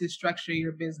want to structure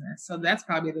your business. So that's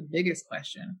probably the biggest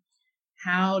question.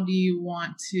 How do you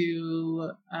want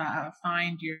to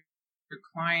find your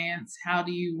clients? How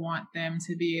do you want them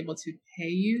to be able to pay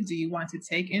you? Do you want to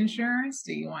take insurance?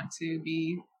 Do you want to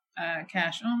be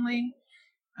cash only?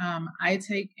 I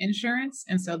take insurance.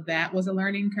 And so that was a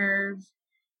learning curve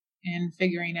in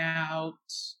figuring out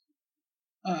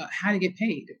how to get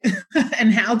paid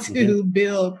and how to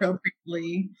bill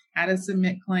appropriately, how to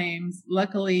submit claims.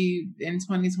 Luckily, in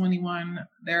 2021,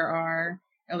 there are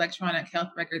electronic health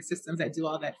record systems that do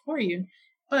all that for you,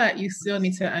 but you still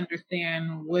need to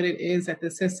understand what it is that the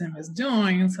system is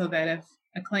doing so that if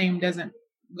a claim doesn't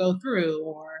go through,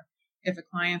 or if a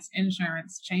client's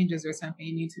insurance changes or something,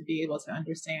 you need to be able to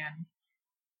understand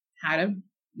how to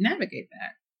navigate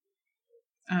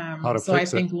that. So I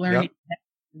think learning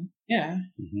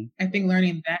I think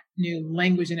learning that new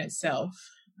language in itself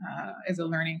is a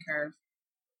learning curve.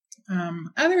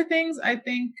 Other things I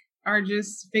think are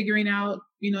just figuring out,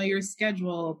 your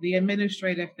schedule, the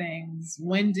administrative things.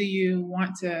 When do you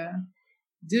want to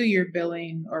do your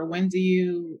billing, or when do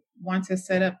you want to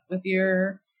set up with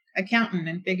your accountant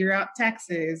and figure out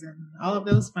taxes and all of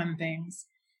those fun things.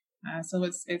 So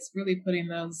it's really putting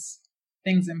those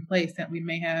things in place that we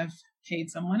may have paid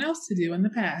someone else to do in the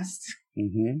past.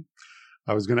 Mm-hmm.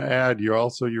 I was going to add, you're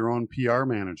also your own PR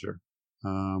manager.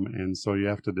 And so you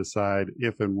have to decide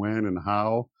if and when and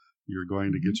how you're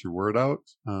going to get your word out.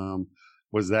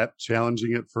 Was that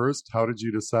challenging at first? How did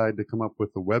you decide to come up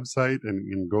with the website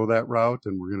and go that route?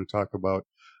 And we're going to talk about,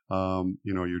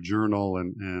 your journal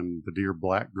and the Dear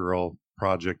Black Girl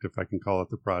project, if I can call it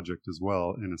the project as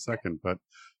well, in a second. But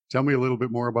tell me a little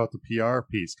bit more about the PR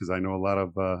piece, because I know a lot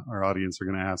of our audience are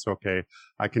going to ask, okay,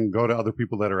 I can go to other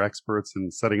people that are experts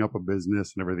in setting up a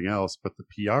business and everything else, but the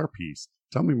PR piece,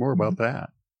 tell me more about that.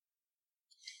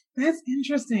 That's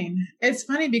interesting. It's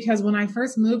funny because when I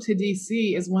first moved to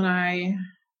DC is when I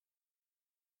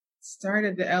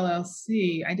started the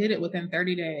LLC. I did it within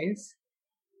 30 days.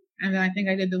 And then I think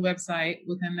I did the website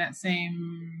within that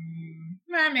same,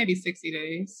 maybe 60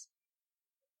 days.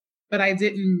 But I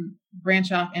didn't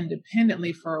branch off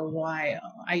independently for a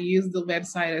while. I used the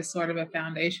website as sort of a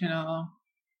foundational,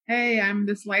 hey, I'm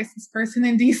this licensed person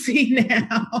in DC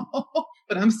now,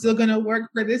 but I'm still going to work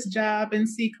for this job and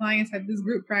see clients at this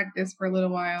group practice for a little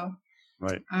while.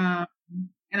 Right.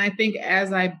 And I think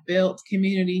as I built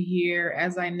community here,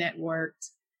 as I networked,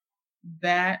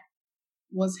 that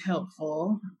was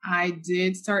helpful. I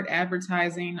did start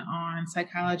advertising on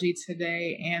Psychology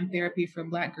Today and Therapy for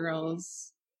Black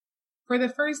Girls for the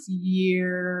first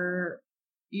year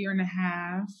and a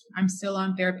half. I'm still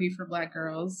on Therapy for Black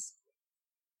Girls.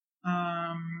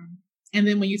 And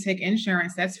then when you take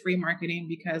insurance, that's free marketing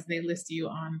because they list you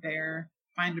on their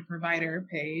Find a Provider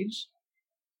page.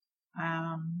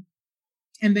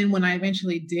 And then when I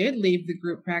eventually did leave the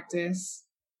group practice,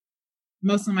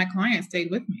 most of my clients stayed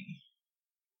with me.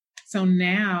 So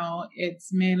now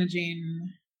it's managing,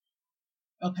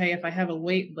 okay, if I have a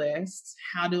wait list,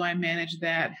 how do I manage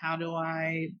that? How do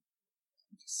I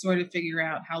sort of figure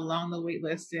out how long the wait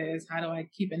list is? How do I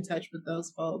keep in touch with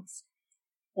those folks?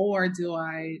 Or do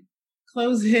I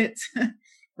close it,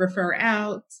 refer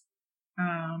out,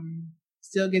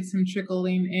 still get some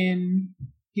trickling in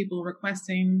people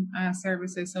requesting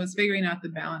services? So it's figuring out the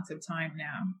balance of time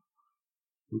now.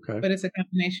 Okay. But it's a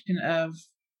combination of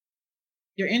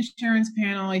your insurance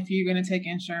panel, if you're going to take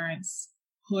insurance,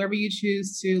 whoever you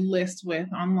choose to list with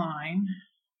online,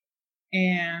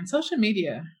 and social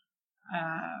media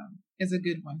is a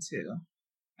good one too.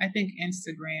 I think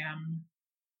Instagram.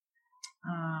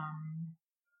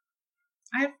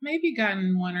 I've maybe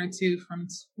gotten one or two from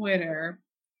Twitter,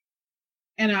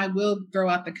 and I will throw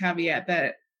out the caveat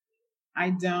that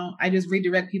I just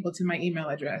redirect people to my email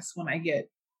address when I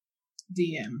get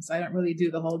DMs. I don't really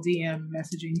do the whole DM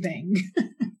messaging thing.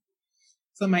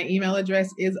 So my email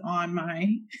address is on my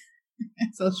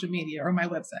social media or my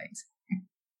website.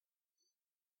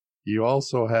 You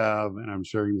also have, and I'm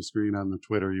sharing the screen on the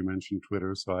Twitter, you mentioned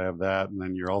Twitter, so I have that. And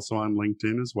then you're also on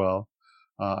LinkedIn as well.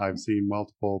 I've seen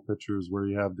multiple pictures where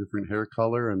you have different hair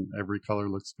color and every color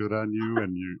looks good on you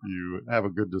and you have a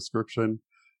good description.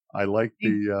 I like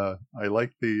the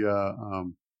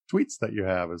tweets that you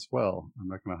have as well. I'm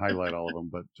not going to highlight all of them,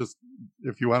 but just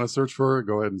if you want to search for it,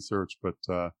 go ahead and search. But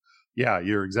yeah,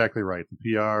 you're exactly right.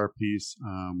 The PR piece,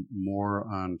 more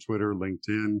on Twitter,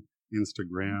 LinkedIn,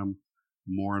 Instagram.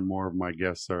 More and more of my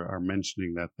guests are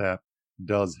mentioning that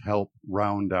does help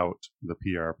round out the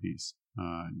PR piece.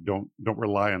 Don't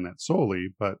rely on that solely,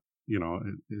 but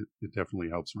it definitely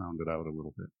helps round it out a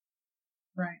little bit.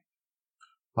 Right.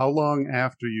 How long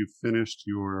after you finished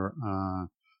your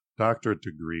doctorate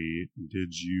degree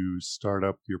did you start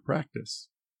up your practice?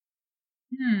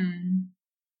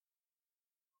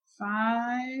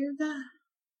 5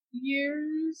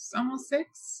 years, almost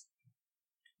 6.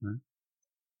 Okay.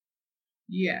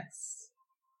 Yes.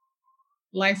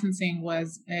 Licensing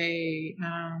was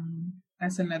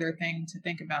that's another thing to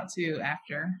think about too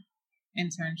after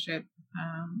internship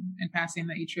and passing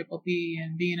the EPPP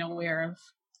and being aware of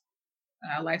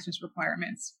license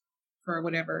requirements for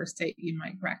whatever state you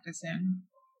might practice in.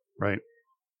 Right.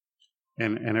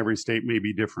 And every state may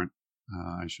be different.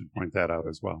 I should point that out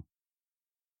as well.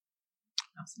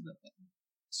 Absolutely.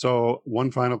 So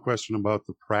one final question about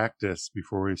the practice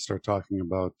before we start talking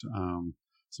about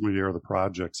some of your other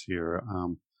projects here.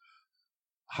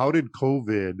 How did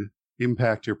COVID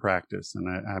impact your practice?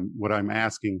 And what I'm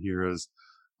asking here is,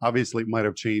 obviously it might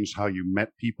have changed how you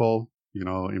met people,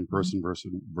 in person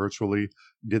versus virtually.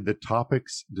 Did the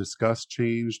topics discussed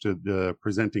change? Did the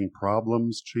presenting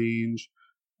problems change?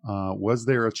 Was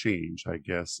there a change, I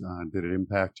guess? Did it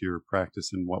impact your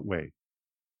practice in what way?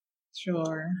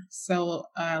 Sure. So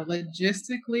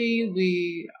logistically,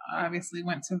 we obviously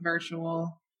went to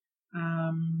virtual.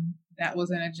 That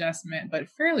was an adjustment, but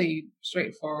fairly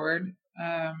straightforward.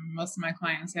 Most of my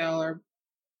clientele are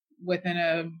within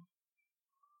a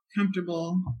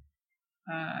comfortable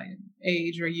uh,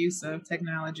 age or use of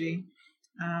technology.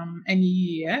 And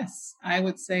yes, I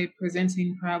would say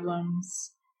presenting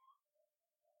problems.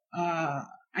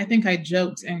 I think I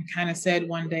joked and kind of said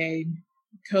one day,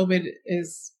 COVID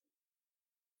is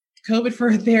COVID for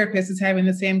a therapist is having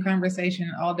the same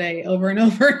conversation all day over and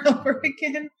over and over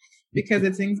again because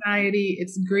it's anxiety,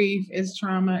 it's grief, it's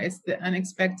trauma, it's the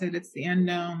unexpected, it's the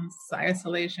unknown, it's the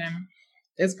isolation.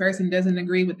 This person doesn't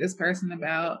agree with this person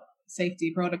about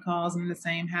safety protocols in the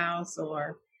same house,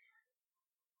 or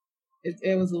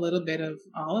it was a little bit of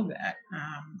all of that.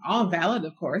 All valid,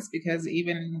 of course, because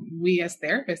even we as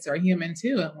therapists are human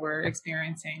too, and we're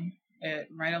experiencing it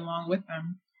right along with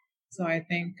them. So I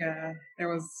think there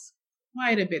was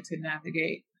quite a bit to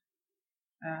navigate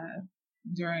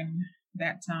during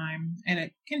that time. And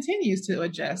it continues to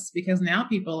adjust because now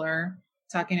people are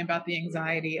talking about the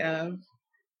anxiety of,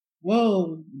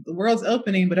 whoa, the world's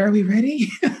opening, but are we ready?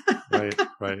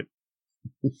 Right.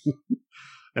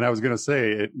 And I was going to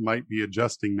say, it might be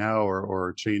adjusting now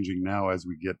or changing now as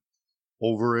we get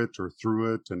over it or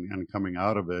through it and coming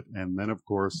out of it. And then, of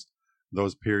course,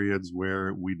 those periods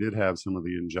where we did have some of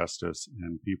the injustice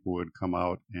and people would come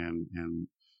out and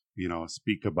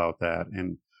speak about that.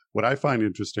 And what I find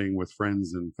interesting with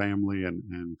friends and family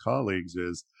and colleagues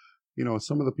is,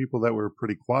 some of the people that were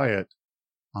pretty quiet,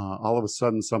 all of a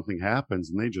sudden something happens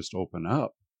and they just open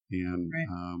up. And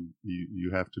Right.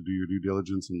 you have to do your due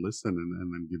diligence and listen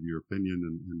and then give your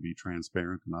opinion and be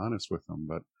transparent and honest with them.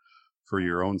 But for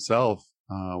your own self,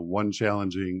 one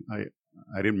challenging,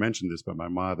 I didn't mention this, but my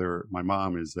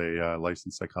mom is a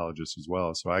licensed psychologist as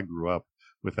well. So I grew up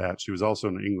with that. She was also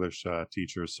an English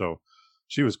teacher. So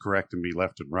she was correcting me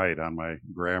left and right on my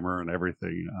grammar and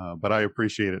everything. But I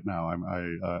appreciate it now.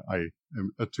 I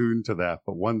am attuned to that.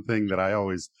 But one thing that I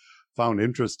always found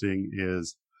interesting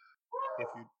is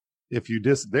if you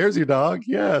there's your dog.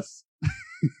 Yes.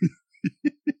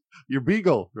 Your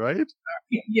beagle, right?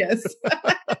 Yes.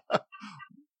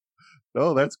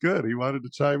 Oh, that's good. He wanted to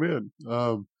chime in,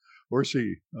 or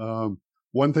she.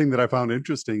 One thing that I found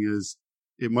interesting is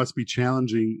it must be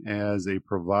challenging as a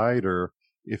provider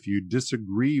if you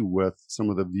disagree with some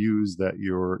of the views that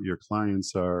your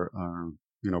clients are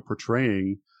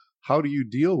portraying. How do you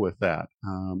deal with that?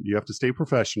 You have to stay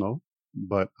professional,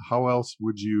 but how else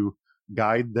would you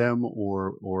guide them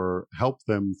or help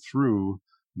them through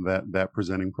that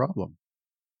presenting problem?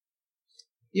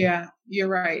 Yeah, you're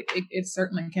right. It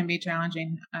certainly can be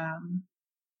challenging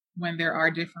when there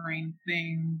are differing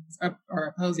things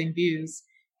or opposing views.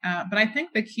 But I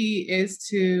think the key is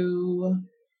to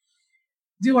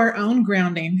do our own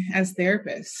grounding as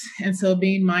therapists. And so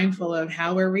being mindful of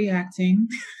how we're reacting,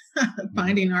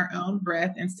 finding our own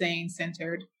breath and staying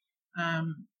centered,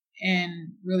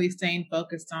 and really staying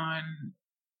focused on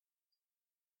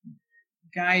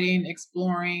guiding,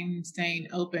 exploring, staying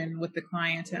open with the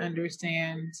client to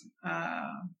understand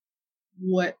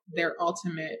what their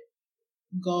ultimate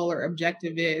goal or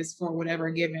objective is for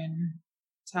whatever given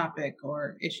topic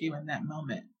or issue in that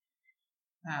moment,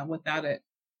 without it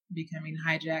becoming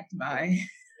hijacked by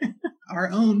our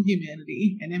own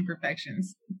humanity and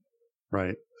imperfections.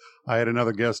 Right. I had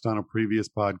another guest on a previous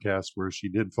podcast where she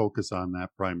did focus on that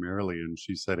primarily. And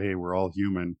she said, hey, we're all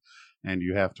human. And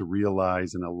you have to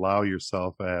realize and allow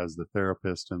yourself as the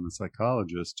therapist and the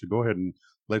psychologist to go ahead and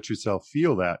let yourself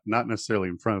feel that, not necessarily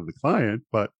in front of the client,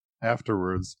 but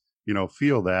afterwards,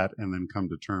 feel that and then come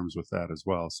to terms with that as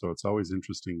well. So it's always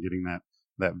interesting getting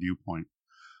that viewpoint.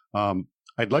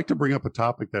 I'd like to bring up a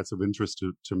topic that's of interest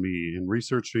to me. In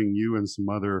researching you and some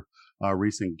other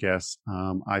recent guests,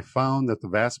 I found that the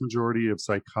vast majority of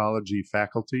psychology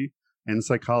faculty and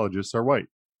psychologists are white.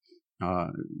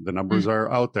 The numbers are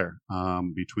out there,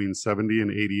 between 70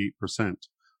 and 88%.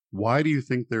 Why do you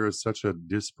think there is such a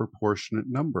disproportionate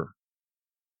number?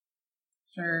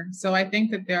 Sure. So I think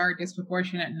that there are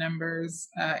disproportionate numbers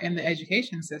in the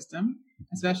education system,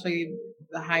 especially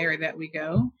the higher that we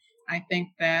go. I think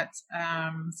that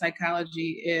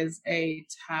psychology is a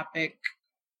topic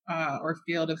or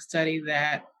field of study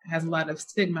that has a lot of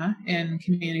stigma in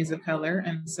communities of color.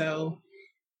 And so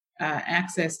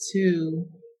access to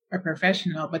a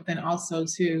professional, but then also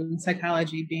to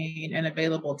psychology being an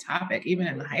available topic, even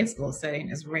in the high school setting,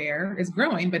 is rare. It's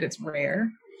growing, but it's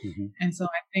rare. Mm-hmm. And so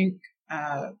I think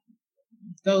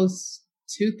those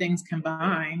two things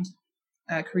combined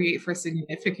create for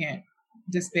significant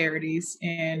disparities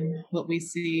in what we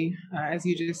see, as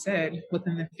you just said,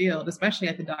 within the field, especially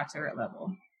at the doctorate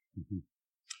level. Mm-hmm.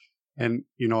 And,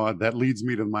 that leads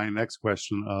me to my next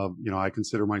question of, I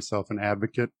consider myself an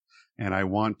advocate and I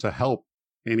want to help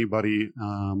anybody,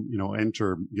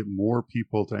 get more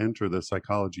people to enter the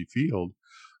psychology field.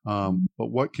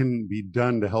 But what can be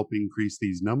done to help increase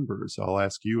these numbers? I'll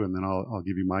ask you, and then I'll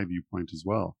give you my viewpoint as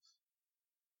well.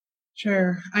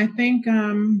 Sure. I think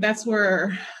that's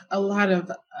where a lot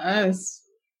of us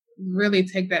really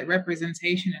take that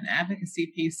representation and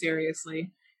advocacy piece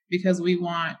seriously, because we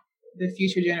want the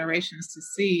future generations to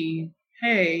see,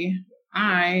 hey,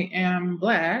 I am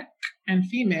Black and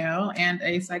female and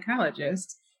a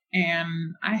psychologist, and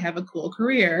I have a cool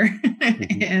career.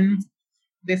 Mm-hmm. And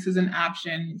this is an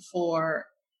option for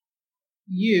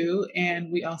you, and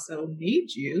we also need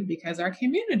you because our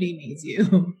community needs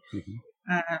you. Mm-hmm.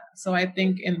 So I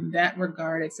think in that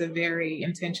regard, it's a very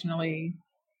intentionally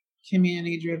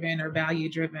community-driven or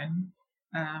value-driven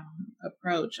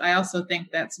approach. I also think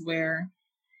that's where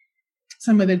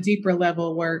some of the deeper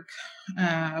level work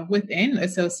within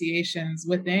associations,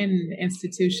 within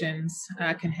institutions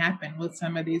can happen with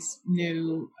some of these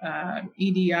new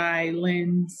EDI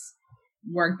lens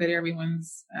work that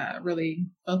everyone's really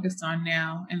focused on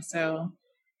now. And so,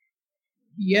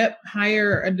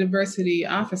 hire a diversity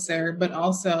officer, but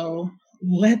also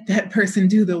let that person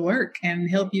do the work and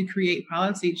help you create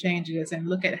policy changes and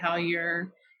look at how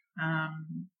you're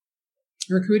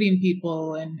recruiting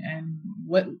people and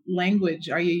what language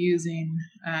are you using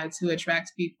to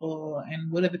attract people,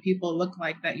 and what do the people look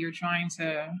like that you're trying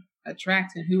to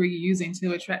attract, and who are you using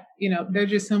to attract? There's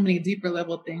just so many deeper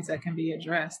level things that can be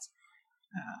addressed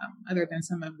other than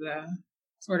some of the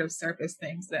sort of surface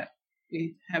things that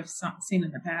we have seen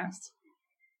in the past.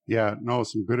 Yeah, no,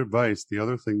 some good advice. The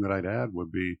other thing that I'd add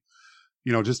would be,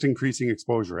 just increasing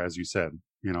exposure, as you said,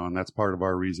 and that's part of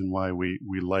our reason why we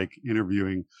like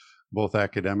interviewing both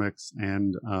academics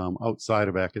and outside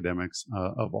of academics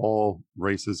of all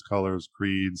races, colors,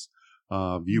 creeds,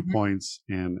 viewpoints,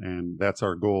 mm-hmm. and that's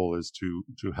our goal, is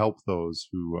to help those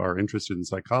who are interested in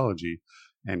psychology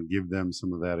and give them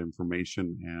some of that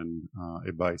information and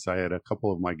advice. I had a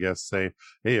couple of my guests say,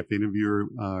 hey, if any of you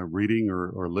are reading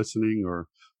or listening or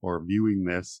viewing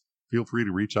this, feel free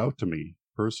to reach out to me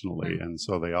personally. And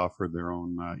so they offered their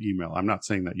own email. I'm not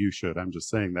saying that you should. I'm just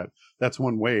saying that that's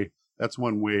one way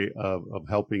of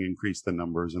helping increase the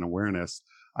numbers and awareness.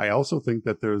 I also think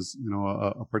that there's,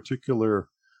 a particular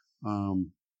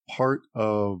part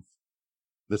of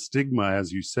the stigma,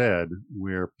 as you said,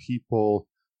 where people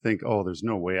think, oh, there's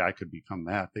no way I could become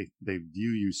that. They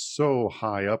view you so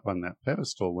high up on that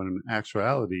pedestal, when in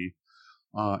actuality,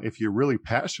 if you're really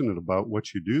passionate about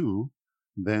what you do,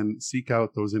 then seek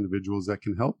out those individuals that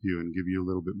can help you and give you a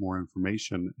little bit more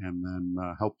information, and then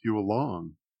help you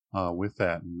along with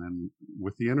that. And then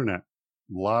with the internet,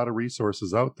 a lot of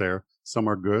resources out there. Some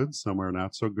are good, some are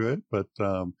not so good, but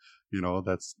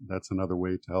that's another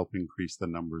way to help increase the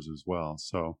numbers as well.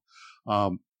 So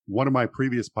one of my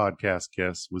previous podcast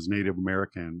guests was Native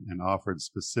American and offered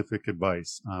specific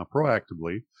advice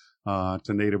proactively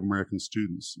to Native American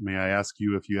students. May I ask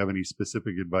you if you have any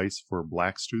specific advice for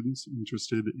Black students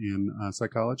interested in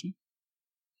psychology?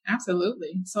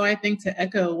 Absolutely. So I think, to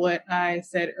echo what I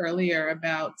said earlier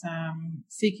about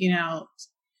seeking out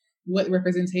what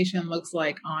representation looks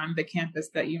like on the campus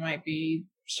that you might be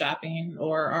shopping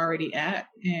or already at,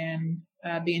 and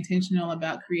be intentional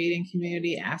about creating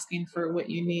community, asking for what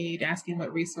you need, asking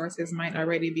what resources might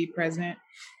already be present,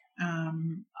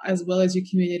 as well as your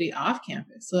community off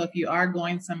campus. So if you are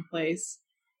going someplace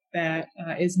that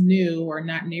is new or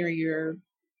not near your,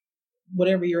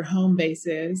 whatever your home base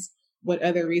is, what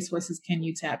other resources can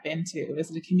you tap into?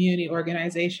 Is it a community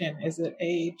organization? Is it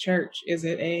a church? Is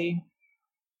it a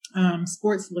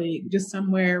sports league? Just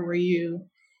somewhere where you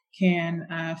can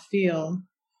feel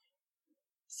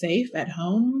safe at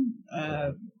home,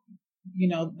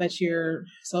 that your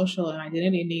social and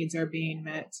identity needs are being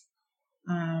met.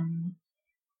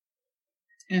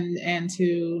 And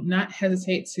to not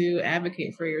hesitate to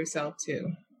advocate for yourself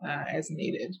too, as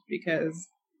needed, because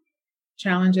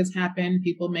challenges happen,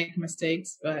 people make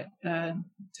mistakes, but to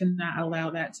not allow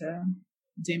that to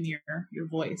dim your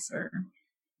voice or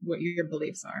what your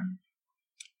beliefs are.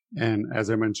 And as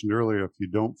I mentioned earlier, if you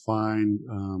don't find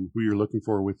who you're looking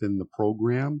for within the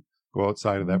program, go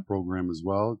outside of that program as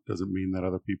well. It doesn't mean that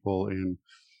other people in,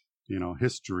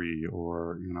 history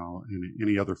or, in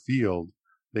any other field,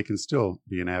 they can still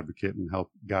be an advocate and help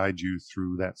guide you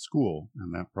through that school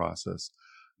and that process.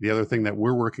 The other thing that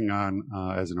we're working on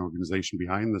as an organization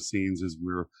behind the scenes is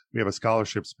we have a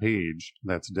scholarships page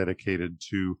that's dedicated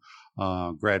to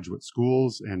graduate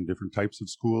schools and different types of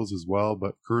schools as well.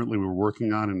 But currently we're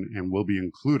working on and we'll be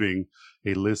including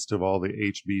a list of all the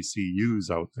HBCUs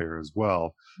out there as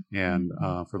well. And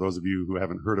for those of you who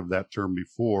haven't heard of that term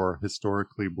before,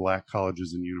 historically Black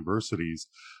colleges and universities,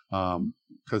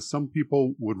 because some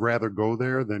people would rather go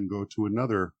there than go to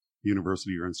another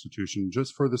university or institution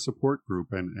just for the support group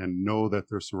and know that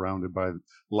they're surrounded by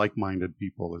like-minded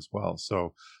people as well.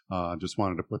 So just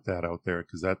wanted to put that out there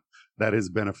because that is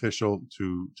beneficial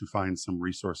to find some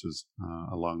resources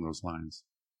along those lines.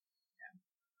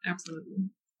 Yeah,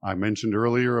 absolutely. I mentioned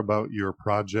earlier about your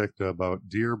project about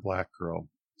Dear Black Girl.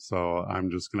 So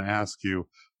I'm just going to ask you,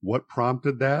 what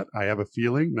prompted that? I have a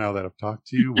feeling now that I've talked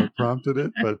to you what prompted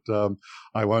it, but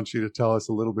I want you to tell us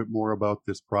a little bit more about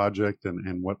this project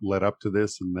and what led up to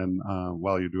this. And then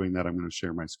while you're doing that, I'm going to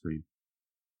share my screen.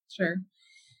 Sure.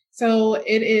 So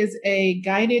it is a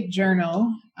guided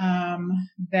journal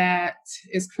that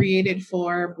is created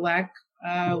for Black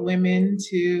women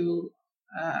to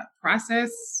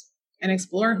process and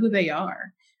explore who they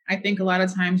are. I think a lot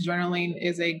of times journaling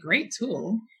is a great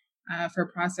tool for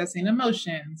processing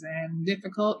emotions and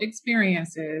difficult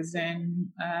experiences and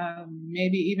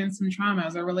maybe even some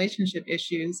traumas or relationship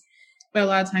issues. But a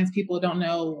lot of times people don't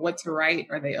know what to write,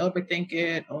 or they overthink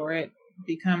it, or it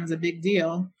becomes a big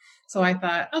deal. So I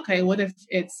thought, okay, what if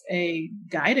it's a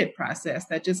guided process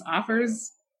that just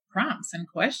offers prompts and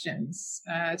questions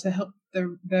to help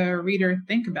the reader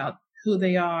think about who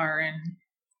they are and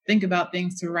think about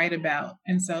things to write about.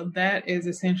 And so that is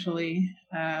essentially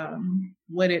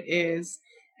what it is.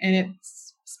 And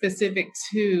it's specific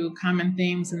to common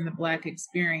themes in the Black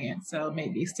experience. So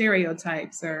maybe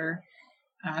stereotypes or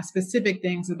specific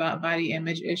things about body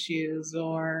image issues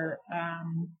or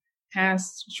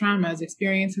past traumas,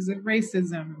 experiences of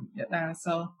racism.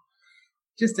 So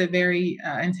just a very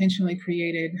intentionally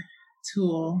created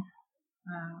tool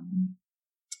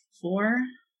for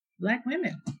Black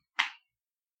women.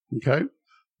 Okay.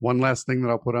 One last thing that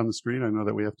I'll put on the screen. I know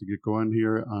that we have to get going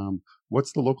here.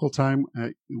 What's the local time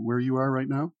at where you are right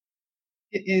now?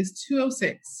 It is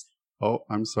 2:06. Oh,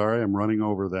 I'm sorry. I'm running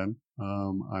over then.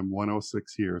 I'm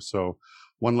 1:06 here. So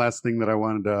one last thing that I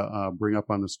wanted to bring up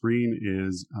on the screen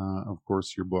is, of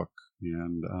course, your book.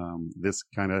 And this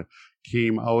kind of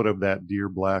came out of that Dear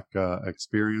Black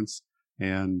experience.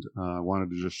 And I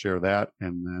wanted to just share that.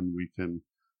 And then we can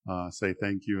say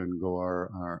thank you and go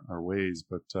our ways.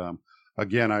 But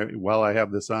again, while I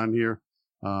have this on here,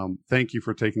 thank you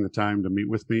for taking the time to meet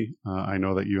with me. I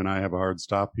know that you and I have a hard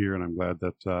stop here, and I'm glad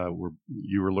that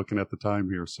you were looking at the time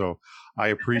here. So I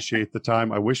appreciate the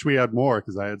time. I wish we had more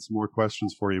because I had some more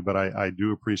questions for you, but I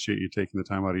do appreciate you taking the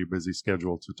time out of your busy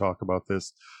schedule to talk about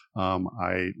this.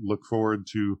 I look forward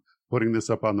to putting this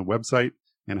up on the website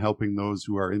and helping those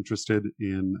who are interested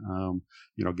in,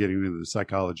 getting into the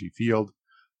psychology field.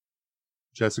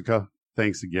 Jessica,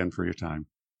 thanks again for your time.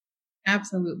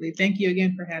 Absolutely. Thank you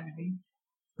again for having me.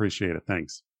 Appreciate it.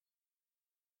 Thanks.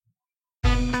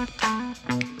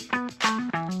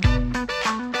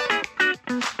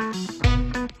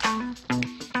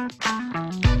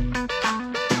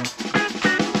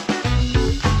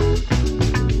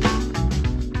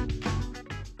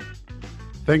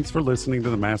 Thanks for listening to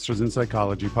the Masters in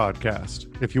Psychology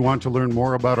podcast. If you want to learn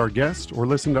more about our guest or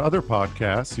listen to other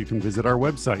podcasts, you can visit our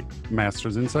website,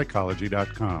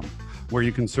 mastersinpsychology.com, where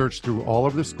you can search through all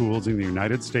of the schools in the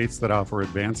United States that offer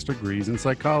advanced degrees in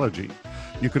psychology.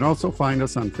 You can also find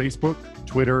us on Facebook,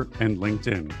 Twitter, and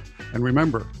LinkedIn. And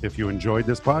remember, if you enjoyed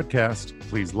this podcast,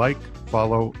 please like,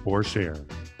 follow, or share.